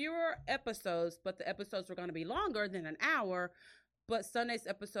be fewer episodes, but the episodes were going to be longer than an hour. But Sunday's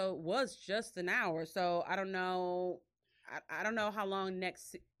episode was just an hour, so I don't know. I don't know how long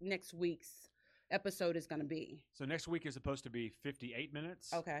next week's episode is going to be. So next week is supposed to be 58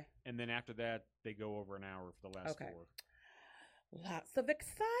 minutes. Okay. And then after that, they go over an hour for the last 4. Lots of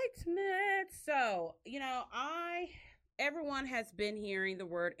excitement. So, everyone has been hearing the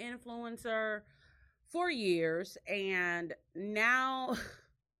word influencer for years, and now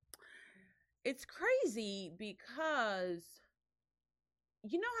it's crazy because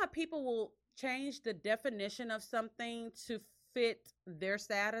you know how people will change the definition of something to fit their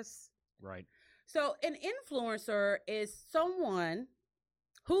status? Right. So an influencer is someone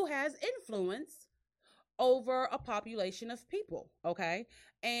who has influence over a population of people, okay?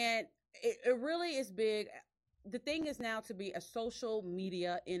 And it really is big. The thing is now to be a social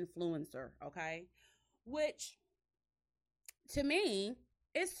media influencer, okay? Which, to me,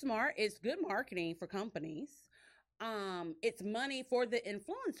 is smart. It's good marketing for companies. It's money for the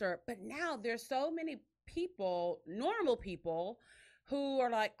influencer. But now there's so many people, normal people, who are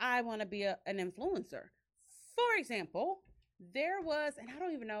like, I want to be an influencer. For example, there was, and I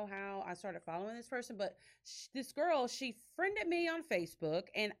don't even know how I started following this person, but this girl, she friended me on Facebook,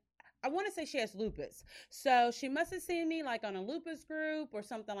 and I want to say she has lupus. So she must have seen me like on a lupus group or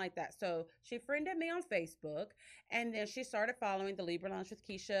something like that. So she friended me on Facebook, and then she started following the Libra Lunch with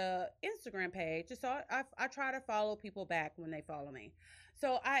Keisha Instagram page. So I try to follow people back when they follow me.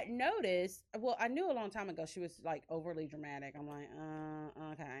 So I noticed, I knew a long time ago she was like overly dramatic. I'm like,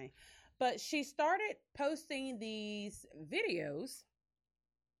 okay. But she started posting these videos,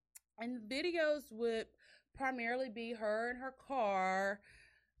 and videos would primarily be her in her car,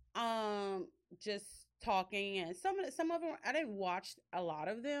 just talking, and some of them I didn't watch a lot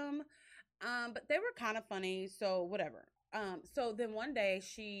of them, but they were kind of funny, so whatever. So then one day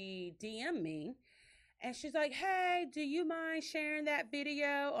she DM'd me, and she's like, "Hey, do you mind sharing that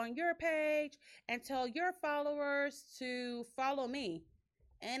video on your page and tell your followers to follow me?"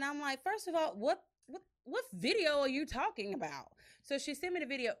 And I'm like, first of all, what video are you talking about? So she sent me the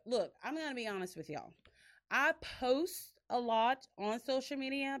video. Look, I'm gonna be honest with y'all. I post a lot on social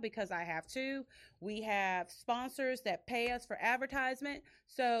media because I have to. We have sponsors that pay us for advertisement.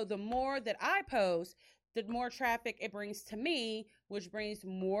 So the more that I post, the more traffic it brings to me, which brings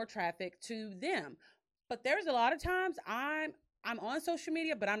more traffic to them. But there's a lot of times I'm on social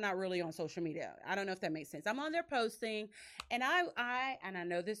media, but I'm not really on social media. I don't know if that makes sense. I'm on there posting, and I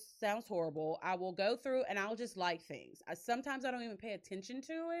know this sounds horrible. I will go through and I'll just like things. Sometimes I don't even pay attention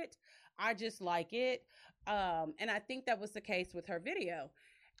to it. I just like it. And I think that was the case with her video.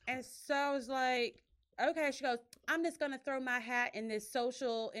 And so I was like, okay, she goes, I'm just going to throw my hat in this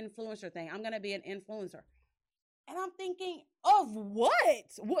social influencer thing. I'm going to be an influencer. And I'm thinking, of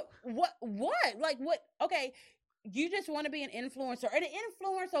what? What? Like, what? Okay, you just want to be an influencer. An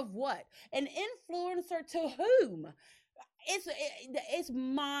influencer of what? An influencer to whom? It's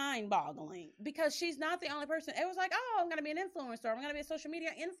mind-boggling because she's not the only person. It was like, oh, I'm going to be an influencer. I'm going to be a social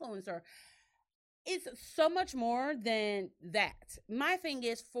media influencer. It's so much more than that. My thing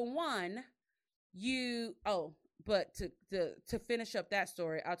is, for one, but to finish up that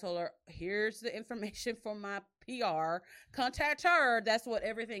story, I told her, here's the information for my PR. Contact her. That's what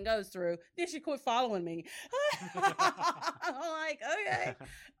everything goes through. Then she quit following me. I'm like, okay.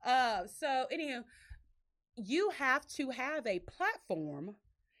 So anywho, you have to have a platform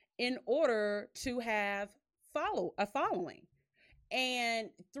in order to have a following. And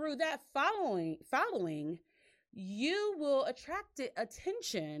through that following, you will attract the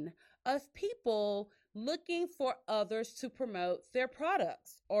attention of people looking for others to promote their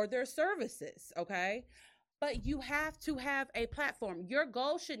products or their services, okay? But you have to have a platform. Your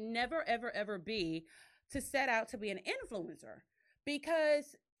goal should never, ever, ever be to set out to be an influencer,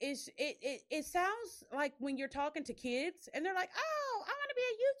 because it sounds like when you're talking to kids and they're like, oh, I want to be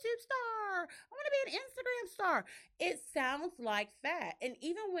a YouTube star. I want to be an Instagram star. It sounds like that. And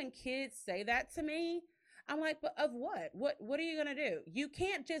even when kids say that to me, I'm like, but of what? What are you going to do? You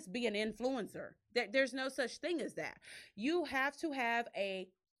can't just be an influencer. There's no such thing as that. You have to have a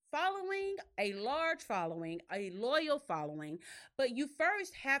following, a large following, a loyal following, but you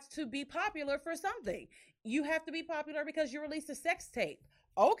first have to be popular for something. You have to be popular because you released a sex tape.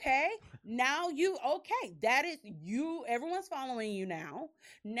 Okay, that is you. Everyone's following you now.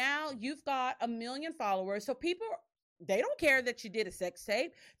 Now you've got 1 million followers. So people, they don't care that you did a sex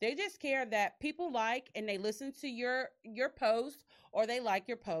tape. They just care that people like and they listen to your post, or they like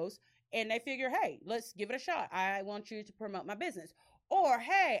your post and they figure, hey, let's give it a shot. I want you to promote my business. Or,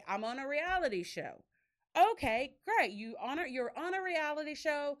 hey, I'm on a reality show. Okay, great. You're on a reality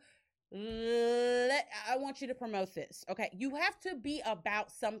show. I want you to promote this. Okay, you have to be about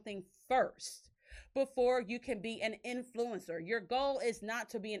something first before you can be an influencer. Your goal is not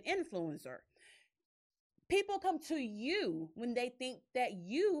to be an influencer. People come to you when they think that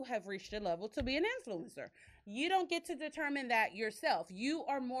you have reached a level to be an influencer. You don't get to determine that yourself. You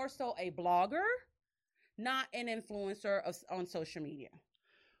are more so a blogger, not an influencer on social media.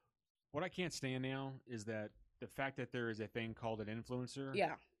 What I can't stand now is that the fact that there is a thing called an influencer.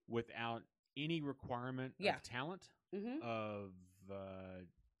 Yeah. Without any requirement of talent, of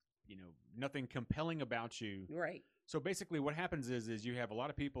nothing compelling about you. Right. So basically what happens is you have a lot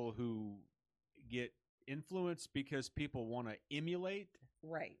of people who get influenced because people want to emulate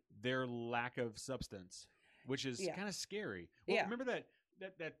their lack of substance, which is kind of scary. Well, remember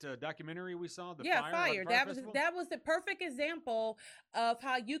that documentary we saw, the Fire? That was the perfect example of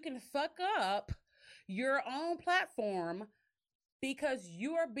how you can fuck up your own platform because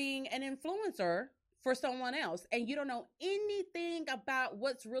you are being an influencer for someone else and you don't know anything about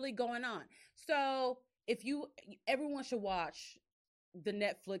what's really going on. So everyone should watch the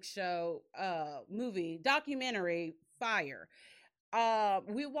Netflix show, documentary, Fire.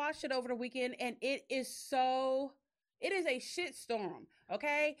 We watched it over the weekend and it is a shit storm.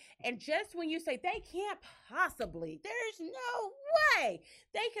 Okay. And just when you say they can't possibly, there's no way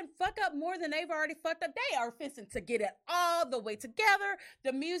they can fuck up more than they've already fucked up. They are fixing to get it all the way together.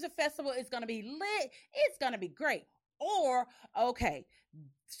 The music festival is going to be lit. It's going to be great. Or, okay,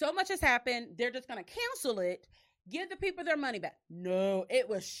 so much has happened. They're just going to cancel it. Give the people their money back. No, it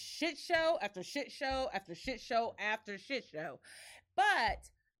was shit show after shit show after shit show after shit show. But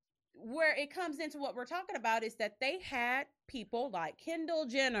where it comes into what we're talking about is that they had people like Kendall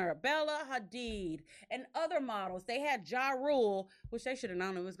Jenner, Bella Hadid, and other models. They had Ja Rule, which they should have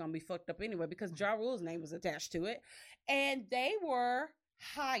known it was going to be fucked up anyway because Ja Rule's name was attached to it. And they were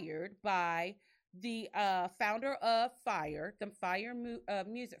hired by the founder of Fire, the Fire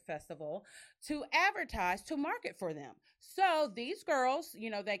Music Festival, to advertise, to market for them. So these girls,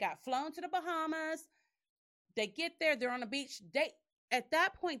 they got flown to the Bahamas. They get there, they're on the beach. At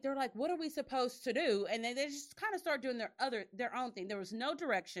that point, they're like, what are we supposed to do? And then they just kind of start doing their own thing. There was no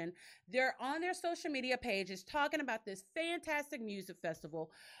direction. They're on their social media pages talking about this fantastic music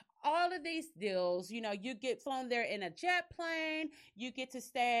festival. All of these deals, you get flown there in a jet plane. You get to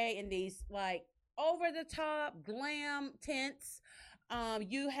stay in these like over-the-top glam tents.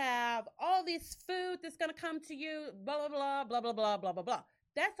 You have all this food that's going to come to you, blah, blah, blah, blah, blah, blah, blah, blah, blah.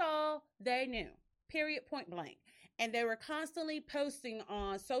 That's all they knew, period, point blank. And they were constantly posting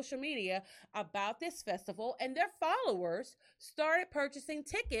on social media about this festival, and their followers started purchasing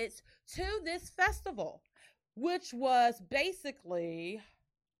tickets to this festival, which was basically,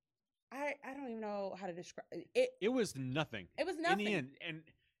 I don't even know how to describe it. It was nothing. It was nothing. In the end, and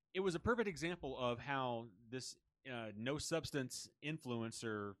it was a perfect example of how this no substance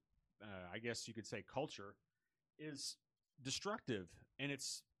influencer, I guess you could say culture, is destructive, and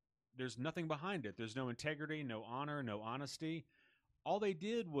there's nothing behind it. There's no integrity, no honor, no honesty. All they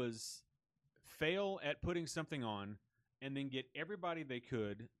did was fail at putting something on and then get everybody they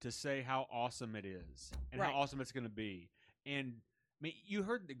could to say how awesome it is and how awesome it's going to be. And I mean, you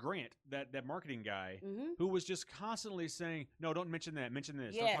heard Grant, that marketing guy, who was just constantly saying, no, don't mention that, mention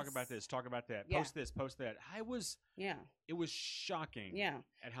this, don't talk about this, talk about that, post this, post that. It was shocking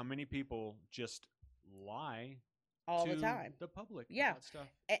at how many people just lie all to the time. The public. Yeah. About stuff.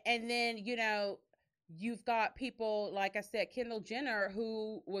 And then, you've got people, like I said, Kendall Jenner,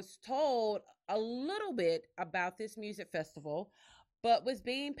 who was told a little bit about this music festival, but was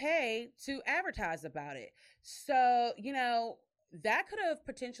being paid to advertise about it. So, that could have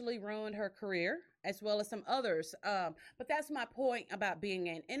potentially ruined her career as well as some others. But that's my point about being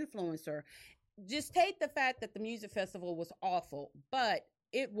an influencer. Just take the fact that the music festival was awful, but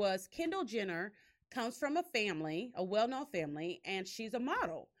it was Kendall Jenner, comes from a well-known family, and she's a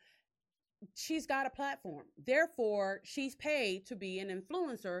model. She's got a platform. Therefore, she's paid to be an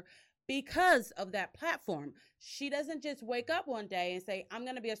influencer because of that platform. She doesn't just wake up one day and say, I'm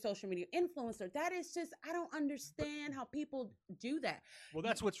going to be a social media influencer. That is just, I don't understand how people do that. Well,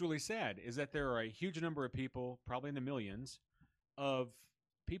 that's what's really sad, is that there are a huge number of people, probably in the millions, of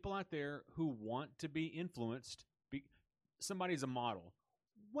people out there who want to be influenced. Somebody's a model.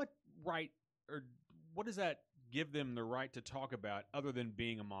 What right, or what does that give them the right to talk about other than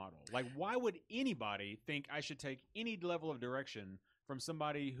being a model? Like, why would anybody think I should take any level of direction from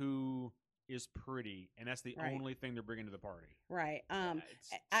somebody who is pretty, and that's the only thing they're bringing to the party? Right. And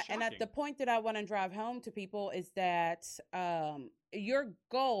at the point that I want to drive home to people is that your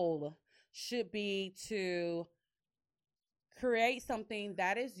goal should be to create something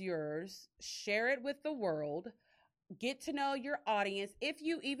that is yours, share it with the world, get to know your audience, if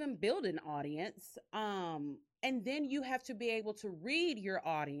you even build an audience, and then you have to be able to read your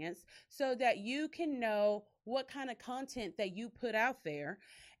audience so that you can know what kind of content that you put out there.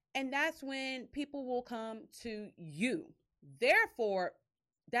 And that's when people will come to you. Therefore,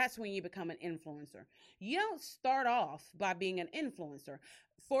 that's when you become an influencer. You don't start off by being an influencer.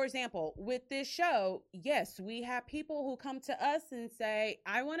 For example, with this show, yes, we have people who come to us and say,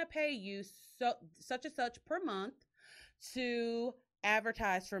 I want to pay you such and such per month to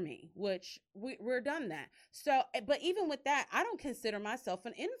advertise for me, which we're done that. So, but even with that, I don't consider myself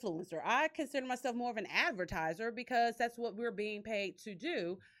an influencer. I consider myself more of an advertiser because that's what we're being paid to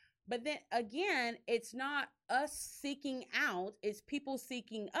do. But then again, it's not us seeking out, it's people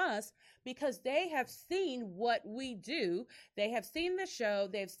seeking us because they have seen what we do. They have seen the show,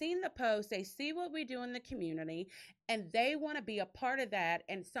 they've seen the post, they see what we do in the community, and they want to be a part of that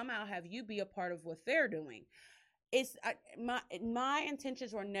and somehow have you be a part of what they're doing. It's my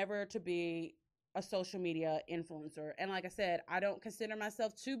intentions were never to be a social media influencer. And like I said, I don't consider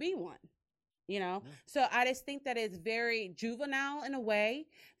myself to be one, So I just think that it's very juvenile in a way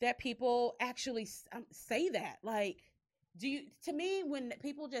that people actually say that. Like, to me, when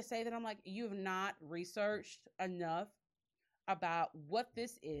people just say that, I'm like, you have not researched enough about what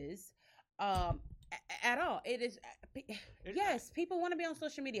this is. At all. It is, yes, people want to be on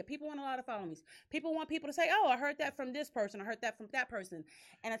social media. People want a lot of followings. People want people to say, oh, I heard that from this person. I heard that from that person.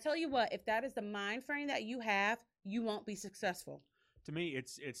 And I tell you what, if that is the mind frame that you have, you won't be successful. To me,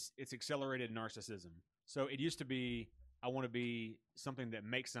 it's accelerated narcissism. So it used to be, I want to be something that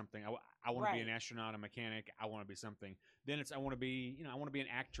makes something. I want to be an astronaut, a mechanic. I want to be something. Then it's, I want to be an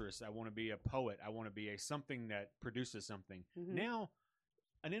actress. I want to be a poet. I want to be something that produces something. Mm-hmm. Now,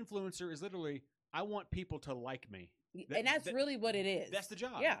 an influencer is literally, I want people to like me. And that's really what it is. That's the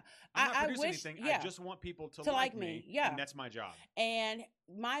job. Yeah. I'm not producing anything. Yeah. I just want people to like me. Yeah. And that's my job. And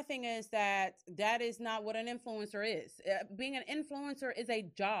my thing is that is not what an influencer is. Being an influencer is a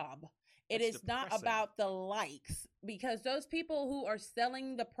job. It is not about the likes, because those people who are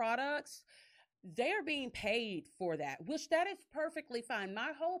selling the products, they are being paid for that, which that is perfectly fine.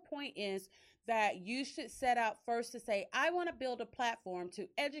 My whole point is that you should set out first to say, I want to build a platform to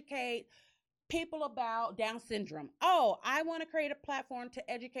educate people about Down syndrome. Oh, I want to create a platform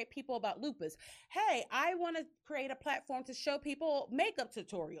to educate people about lupus. Hey, I want to create a platform to show people makeup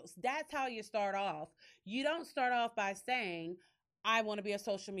tutorials. That's how you start off. You don't start off by saying, I want to be a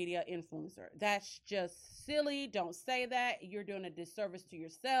social media influencer. That's just silly. Don't say that. You're doing a disservice to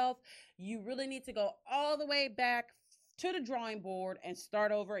yourself. You really need to go all the way back to the drawing board and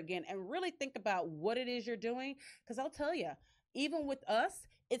start over again and really think about what it is you're doing. Because I'll tell you, even with us,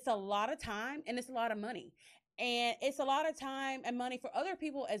 it's a lot of time and it's a lot of money. And it's a lot of time and money for other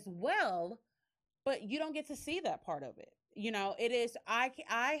people as well, but you don't get to see that part of it. It is,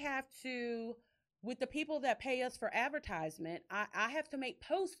 I have to, with the people that pay us for advertisement, I have to make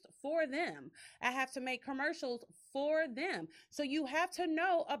posts for them. I have to make commercials for them. So you have to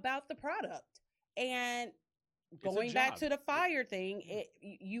know about the product. And going back to the fire thing,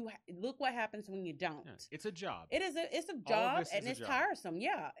 you look what happens when you don't. Yeah, it's a job. It's a job, and it's tiresome.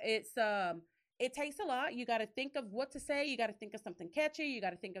 Yeah, it takes a lot. You got to think of what to say. You got to think of something catchy. You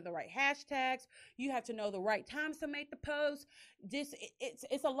got to think of the right hashtags. You have to know the right times to make the post.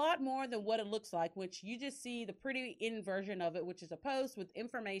 It's a lot more than what it looks like, which you just see the pretty in version of it, which is a post with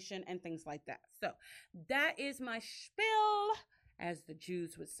information and things like that. So that is my spiel, as the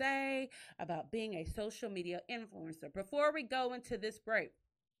Jews would say, about being a social media influencer. Before we go into this break,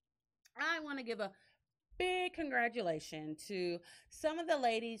 I want to give a big congratulations to some of the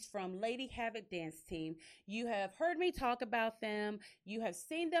ladies from Lady Havoc Dance Team. You have heard me talk about them. You have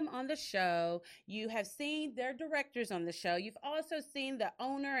seen them on the show. You have seen their directors on the show. You've also seen the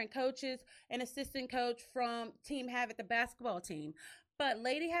owner and coaches and assistant coach from Team Havoc, the basketball team. But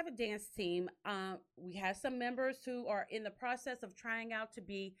Lady Havoc Dance Team, we have some members who are in the process of trying out to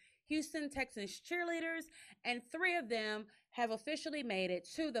be Houston Texans cheerleaders, and 3 of them have officially made it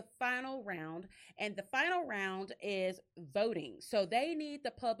to the final round, and the final round is voting. So they need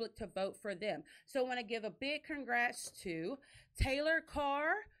the public to vote for them. So I want to give a big congrats to Taylor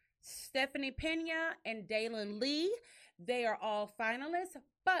Carr, Stephanie Pena, and Dalen Lee. They are all finalists,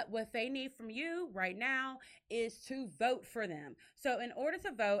 but what they need from you right now is to vote for them. So in order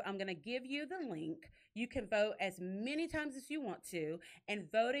to vote, I'm going to give you the link. You can vote as many times as you want to, and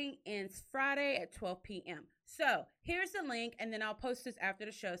voting ends Friday at 12 p.m. So here's the link, and then I'll post this after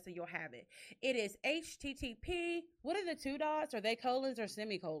the show so you'll have it. It is HTTP. What are the 2 dots? Are they colons or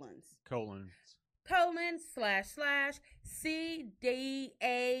semicolons? Colons.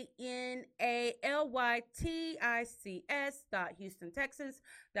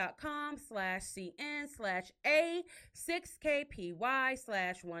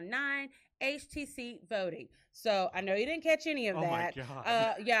 HTC voting. So I know you didn't catch any of that. Oh my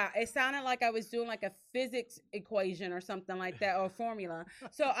God. Yeah, it sounded like I was doing like a physics equation or something like that, or formula.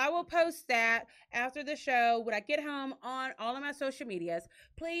 So I will post that after the show when I get home on all of my social medias.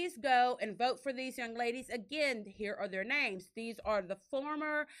 Please go and vote for these young ladies. Again, here are their names. These are the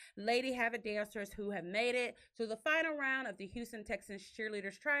former Lady Havoc dancers who have made it to the final round of the Houston Texans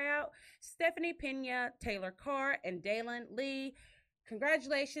cheerleaders tryout. Stephanie Pena, Taylor Carr, and Dalen Lee.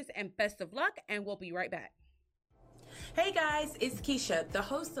 Congratulations and best of luck, and we'll be right back. Hey guys, it's Keisha, the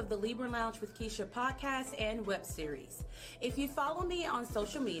host of the Libra Lounge with Keisha podcast and web series. If you follow me on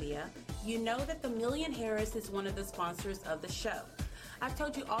social media, you know that the Million Harris is one of the sponsors of the show. I've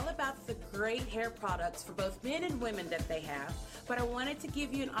told you all about the great hair products for both men and women that they have, but I wanted to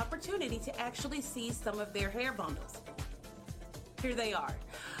give you an opportunity to actually see some of their hair bundles. Here they are.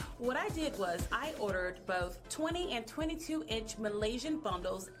 What I did was I ordered both 20 and 22-inch Malaysian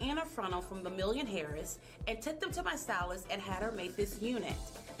bundles and a frontal from the Million Harris and took them to my stylist and had her make this unit.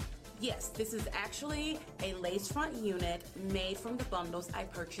 Yes, this is actually a lace front unit made from the bundles I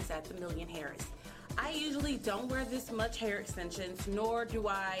purchased at the Million Harris. I usually don't wear this much hair extensions, nor do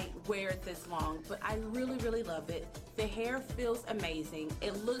I wear it this long, but I really, really love it. The hair feels amazing.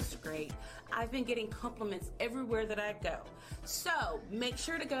 It looks great. I've been getting compliments everywhere that I go. So make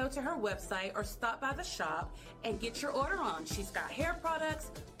sure to go to her website or stop by the shop and get your order on. She's got hair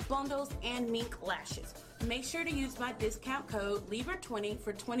products, bundles, and mink lashes. Make sure to use my discount code Libra20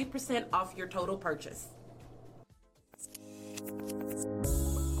 for 20% off your total purchase.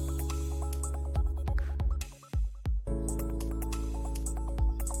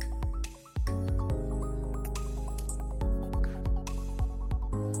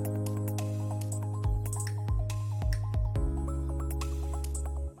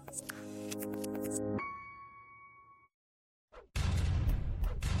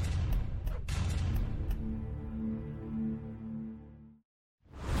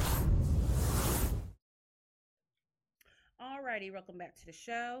 Alrighty, welcome back to the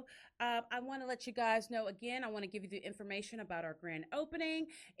show. I want to let you guys know again, I want to give you the information about our grand opening.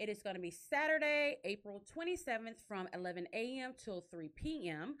 It is going to be Saturday, April 27th from 11 a.m. till 3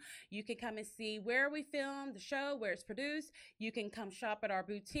 p.m. You can come and see where we film the show, where it's produced. You can come shop at our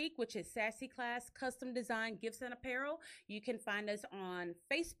boutique, which is Sassy Class Custom Design Gifts and Apparel. You can find us on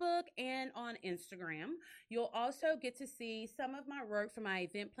Facebook and on Instagram. You'll also get to see some of my work for my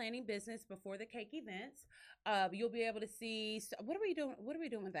event planning business before the cake events. You'll be able to see, what are we doing? What are we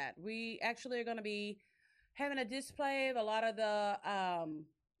doing with that? We actually are going to be having a display of a lot of the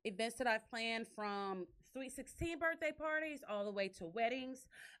events that I've planned, from Sweet 16 birthday parties all the way to weddings.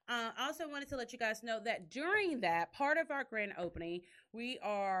 I also wanted to let you guys know that during that part of our grand opening, we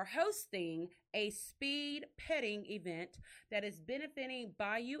are hosting a speed petting event that is benefiting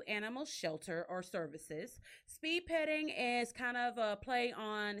Bayou Animal Shelter or Services. Speed petting is kind of a play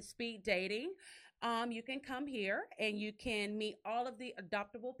on speed dating. You can come here and you can meet all of the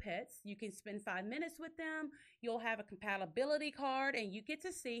adoptable pets. You can spend 5 minutes with them. You'll have a compatibility card and you get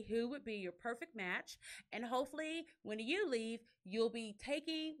to see who would be your perfect match. And hopefully, when you leave, you'll be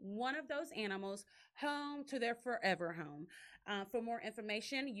taking one of those animals home to their forever home. For more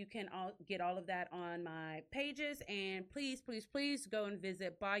information, you can get all of that on my pages. And please, please, please go and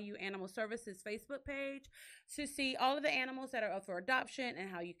visit Bayou Animal Services Facebook page to see all of the animals that are up for adoption and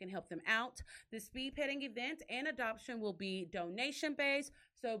how you can help them out. The speed petting event and adoption will be donation based.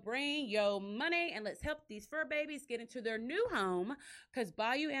 So bring your money and let's help these fur babies get into their new home, because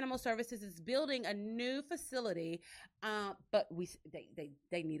Bayou Animal Services is building a new facility. But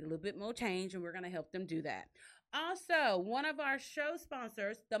they need a little bit more change, and we're going to help them do that. Also, one of our show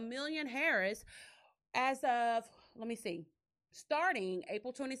sponsors, the Million Harris, as of, starting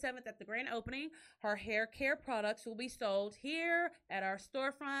April 27th at the grand opening, her hair care products will be sold here at our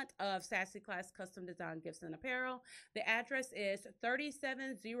storefront of Sassy Class Custom Design Gifts and Apparel. The address is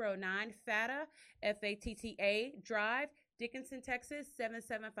 3709 FATA, FATTA Drive, Dickinson, Texas,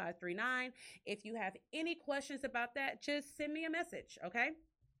 77539. If you have any questions about that, just send me a message, okay?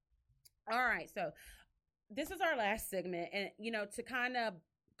 All right, so this is our last segment, and, to kind of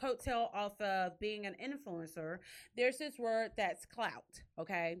coattail off of being an influencer, there's this word that's clout,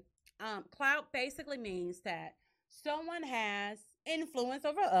 okay? Clout basically means that someone has influence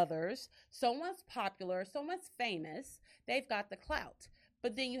over others, someone's popular, someone's famous, they've got the clout.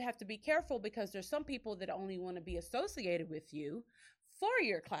 But then you have to be careful, because there's some people that only want to be associated with you for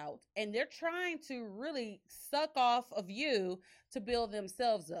your clout, and they're trying to really suck off of you to build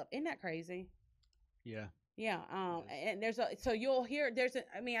themselves up. Isn't that crazy? Yeah. Yeah, and you'll hear,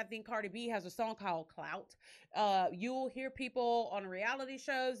 I think Cardi B has a song called Clout. You'll hear people on reality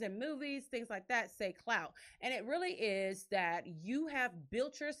shows and movies, things like that, say clout. And it really is that you have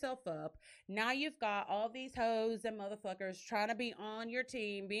built yourself up. Now you've got all these hoes and motherfuckers trying to be on your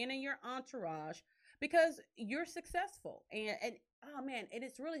team, being in your entourage, because you're successful. And oh man, and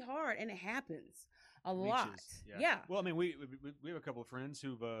it's really hard, and it happens a lot. Yeah. Well, I mean, we have a couple of friends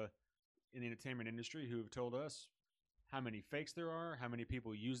who've, in the entertainment industry, who have told us how many fakes there are, how many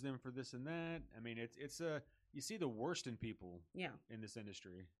people use them for this and that. I mean, it's you see the worst in people. Yeah. In this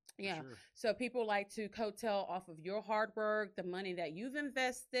industry. Yeah. Sure. So people like to coattail off of your hard work, the money that you've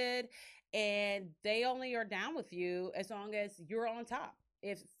invested, and they only are down with you as long as you're on top.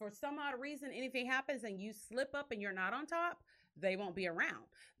 If for some odd reason anything happens and you slip up and you're not on top, they won't be around.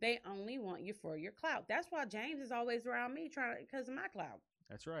 They only want you for your clout. That's why James is always around me because of my clout.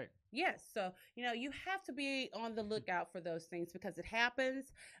 That's right. Yes. So, you have to be on the lookout for those things, because it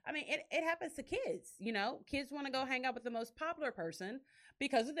happens. I mean, it happens to kids. Kids want to go hang out with the most popular person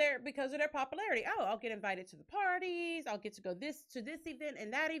because of their popularity. Oh, I'll get invited to the parties. I'll get to go to this event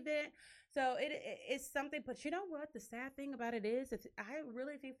and that event. So it's something, but you know what? The sad thing about it is I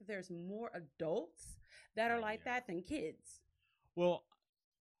really think that there's more adults that are like that than kids. Well,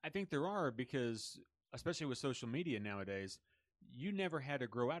 I think there are, because especially with social media nowadays, you never had to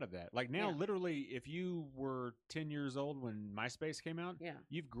grow out of that. Like now, literally, if you were 10 years old when MySpace came out,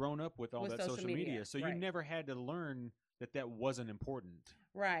 you've grown up with all that social media. So you never had to learn that wasn't important.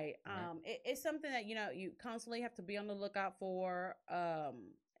 Right. It's something that, you constantly have to be on the lookout for. I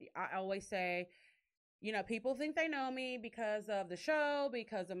always say, people think they know me because of the show,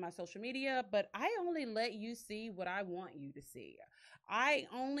 because of my social media, but I only let you see what I want you to see. I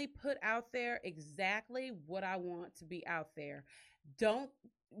only put out there exactly what I want to be out there.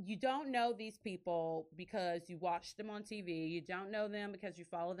 You don't know these people because you watch them on TV. You don't know them because you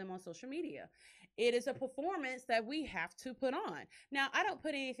follow them on social media. It is a performance that we have to put on. Now, I don't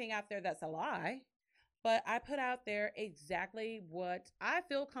put anything out there that's a lie, but I put out there exactly what I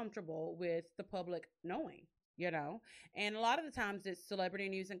feel comfortable with the public knowing, and a lot of the times it's celebrity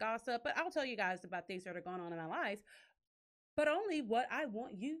news and gossip, but I'll tell you guys about things that are going on in my life, but only what I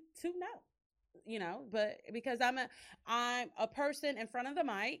want you to know, but because I'm a person in front of the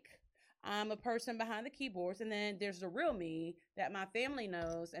mic, I'm a person behind the keyboards, and then there's the real me that my family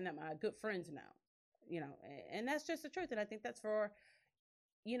knows and that my good friends know, and that's just the truth. And I think that's for,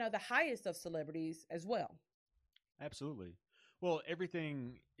 the highest of celebrities as well. Absolutely. Well,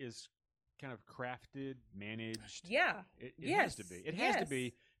 everything is kind of crafted, managed. Yeah. It has to be. It has to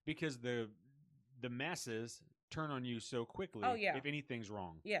be, because the masses turn on you so quickly. Oh, yeah. If anything's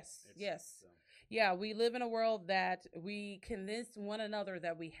wrong. Yes. Yeah, we live in a world that we convince one another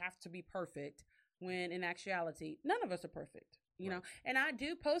that we have to be perfect, when in actuality, none of us are perfect. And I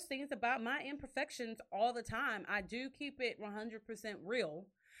do post things about my imperfections all the time. I do keep it 100% real,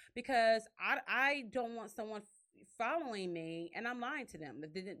 because I don't want someone following me and I'm lying to them.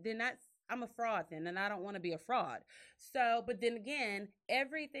 Then I'm a fraud then, and I don't want to be a fraud. So, but then again,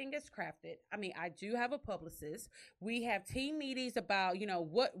 everything is crafted. I mean, I do have a publicist. We have team meetings about,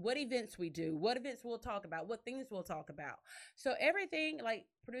 what events we do, what events we'll talk about, what things we'll talk about. So everything, like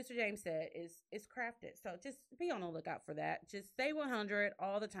producer James said, is crafted. So just be on the lookout for that. Just stay 100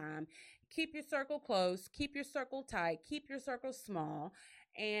 all the time. Keep your circle close, keep your circle tight, keep your circle small.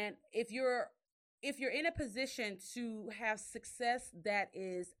 And if you're in a position to have success that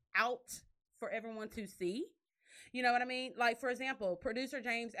is out for everyone to see, you know what I mean? Like, for example, producer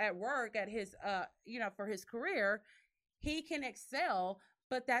James at work, at his, for his career, he can excel,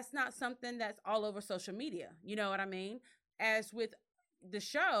 but that's not something that's all over social media. You know what I mean? As with the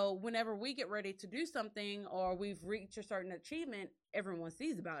show, whenever we get ready to do something or we've reached a certain achievement, everyone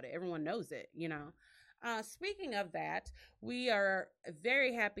sees about it. Everyone knows it, Speaking of that, we are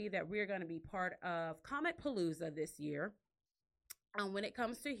very happy that we're going to be part of Comic Palooza this year. When it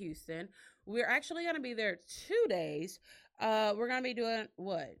comes to Houston, we're actually going to be there 2 days. We're going to be doing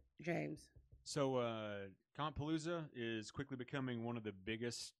what, James? So, Comic Palooza is quickly becoming one of the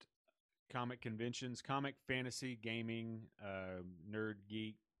biggest comic conventions, comic, fantasy, gaming, nerd,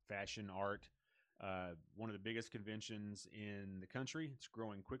 geek, fashion, art. One of the biggest conventions in the country. It's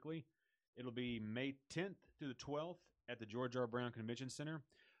growing quickly. It'll be May 10th through the 12th at the George R. Brown Convention Center.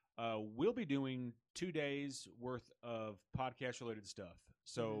 We'll be doing 2 days worth of podcast-related stuff.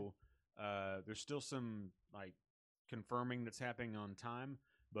 So there's still some confirming that's happening on time.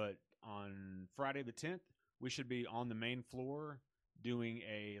 But on Friday the 10th, we should be on the main floor doing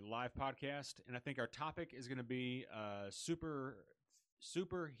a live podcast. And I think our topic is going to be superhero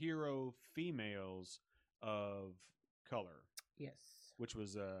females of color. Yes. Which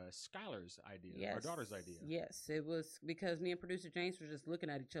was Skylar's idea, yes. Our daughter's idea. Yes, it was because me and producer James were just looking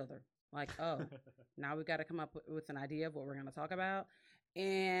at each other like, oh, now we got to come up with an idea of what we're going to talk about.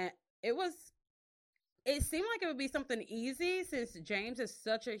 And it seemed like it would be something easy since James is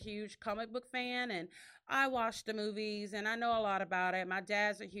such a huge comic book fan and I watched the movies and I know a lot about it. My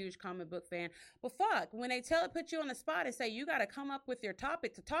dad's a huge comic book fan. But fuck, when they put you on the spot and say you got to come up with your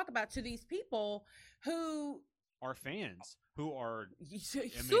topic to talk about to these people who are fans, who are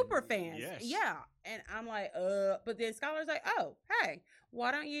super fans. Yes. Yeah. And I'm like, but then Skylar's like, oh, hey,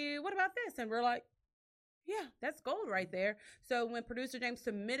 what about this? And we're like, yeah, that's gold right there. So when producer James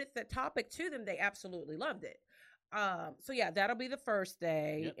submitted the topic to them, they absolutely loved it. So yeah, that'll be the first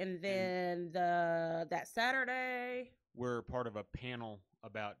day. Yep. And then that Saturday, we're part of a panel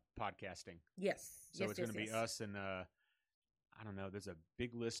about podcasting. Yes. So it's going to be us and, I don't know, there's a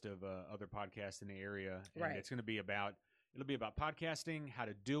big list of other podcasts in the area. And right. It'll be about podcasting, how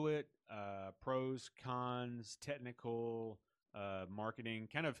to do it, pros, cons, technical, marketing.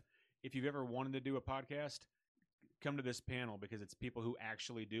 Kind of, if you've ever wanted to do a podcast, come to this panel because it's people who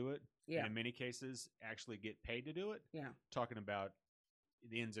actually do it. Yeah. And in many cases, actually get paid to do it. Yeah. Talking about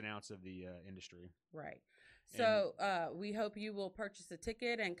the ins and outs of the industry. Right. So we hope you will purchase a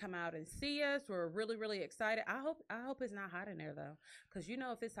ticket and come out and see us. We're really, really excited. I hope it's not hot in there though, because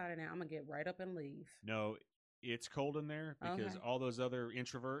if it's hot in there, I'm gonna get right up and leave. No, it's cold in there because all those other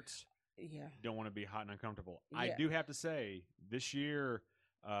introverts don't want to be hot and uncomfortable. Yeah. I do have to say, this year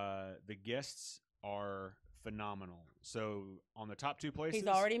the guests are phenomenal. So on the top 2 places, he's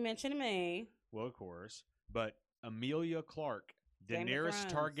already mentioned me. Well, of course, but Emilia Clarke, Daenerys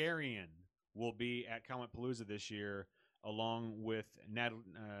Targaryen, will be at Comic Palooza this year, along with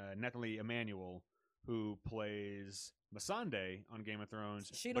Nathalie Emmanuel, who plays Missandei on Game of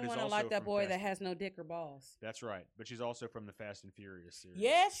Thrones. She don't want to like that boy that has no dick or balls. That's right, but she's also from the Fast and Furious series.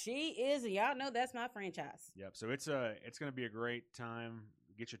 Yes, she is. Y'all know that's my franchise. Yep. So it's going to be a great time.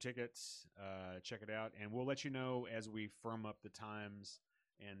 Get your tickets, check it out, and we'll let you know as we firm up the times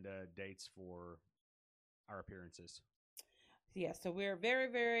and dates for our appearances. Yeah, so we're very,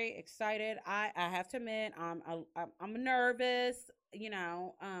 very excited. I have to admit, I'm nervous,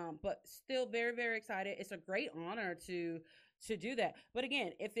 but still very, very excited. It's a great honor to do that. But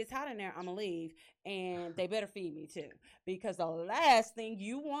again, if it's hot in there, I'm gonna leave, and they better feed me too, because the last thing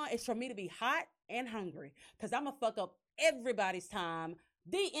you want is for me to be hot and hungry, because I'm gonna fuck up everybody's time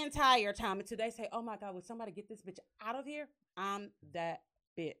the entire time until they say, "Oh my God, would somebody get this bitch out of here?" I'm that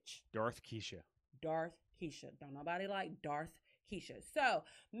bitch. Darth Keisha. Don't nobody like Darth Keisha. So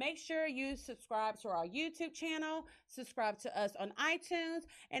make sure you subscribe to our YouTube channel, subscribe to us on iTunes,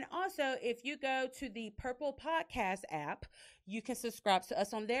 and also if you go to the Purple Podcast app, you can subscribe to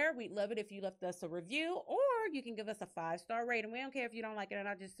us on there. We'd love it if you left us a review, or you can give us a 5-star rating. We don't care if you don't like it, and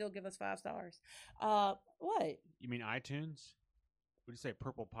I'll just still give us 5 stars. What? You mean iTunes? What do you say?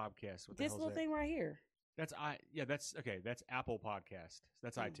 Purple Podcast? What the this little thing right here. That's okay. That's Apple Podcast.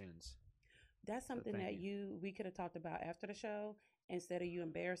 That's iTunes. That's something that we could have talked about after the show instead of you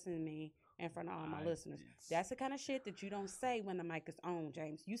embarrassing me in front of all my listeners. That's the kind of shit that you don't say when the mic is on,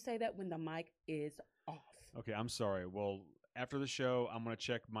 James. You say that when the mic is off. Okay, I'm sorry. Well, after the show, I'm going to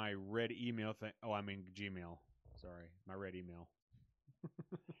check my red email thing. Oh, I mean Gmail. Sorry, my red email.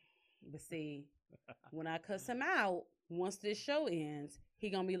 But see, when I cuss him out, once this show ends, he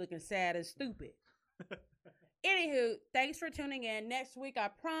going to be looking sad and stupid. Anywho, thanks for tuning in. Next week, I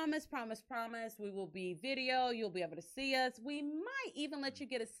promise, we will be video. You'll be able to see us. We might even let you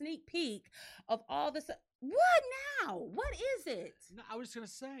get a sneak peek of all this. What now? What is it? No, I was just going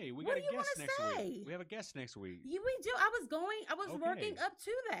to say, we got a guest next week. We have a guest next week. We do. I was working up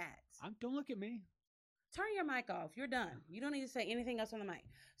to that. Don't look at me. Turn your mic off. You're done. You don't need to say anything else on the mic.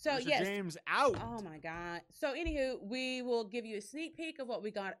 So, Mr. yes. James out. Oh, my God. So, anywho, we will give you a sneak peek of what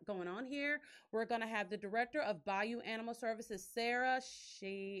we got going on here. We're going to have the director of Bayou Animal Services, Sarah.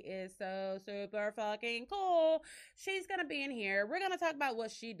 She is so super fucking cool. She's going to be in here. We're going to talk about what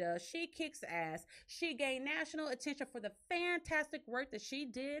she does. She kicks ass. She gained national attention for the fantastic work that she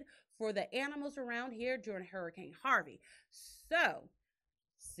did for the animals around here during Hurricane Harvey. So,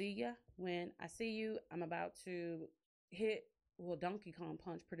 see ya when I see you. I'm about to Donkey Kong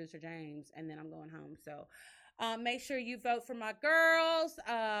punch producer James, and then I'm going home. So make sure you vote for my girls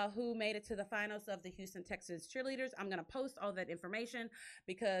who made it to the finals of the Houston, Texas cheerleaders. I'm going to post all that information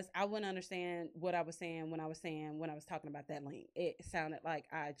because I wouldn't understand what I was saying when I was talking about that link. It sounded like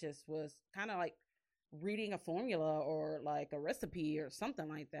I just was kind of like reading a formula or like a recipe or something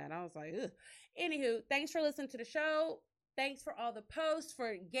like that. I was like, ugh. Anywho, thanks for listening to the show. Thanks for all the posts,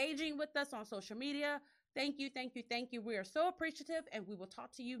 for engaging with us on social media. Thank you. We are so appreciative, and we will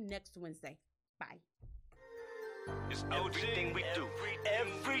talk to you next Wednesday. Bye. It's everything we do.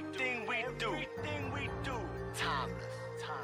 Everything we do. Timeless.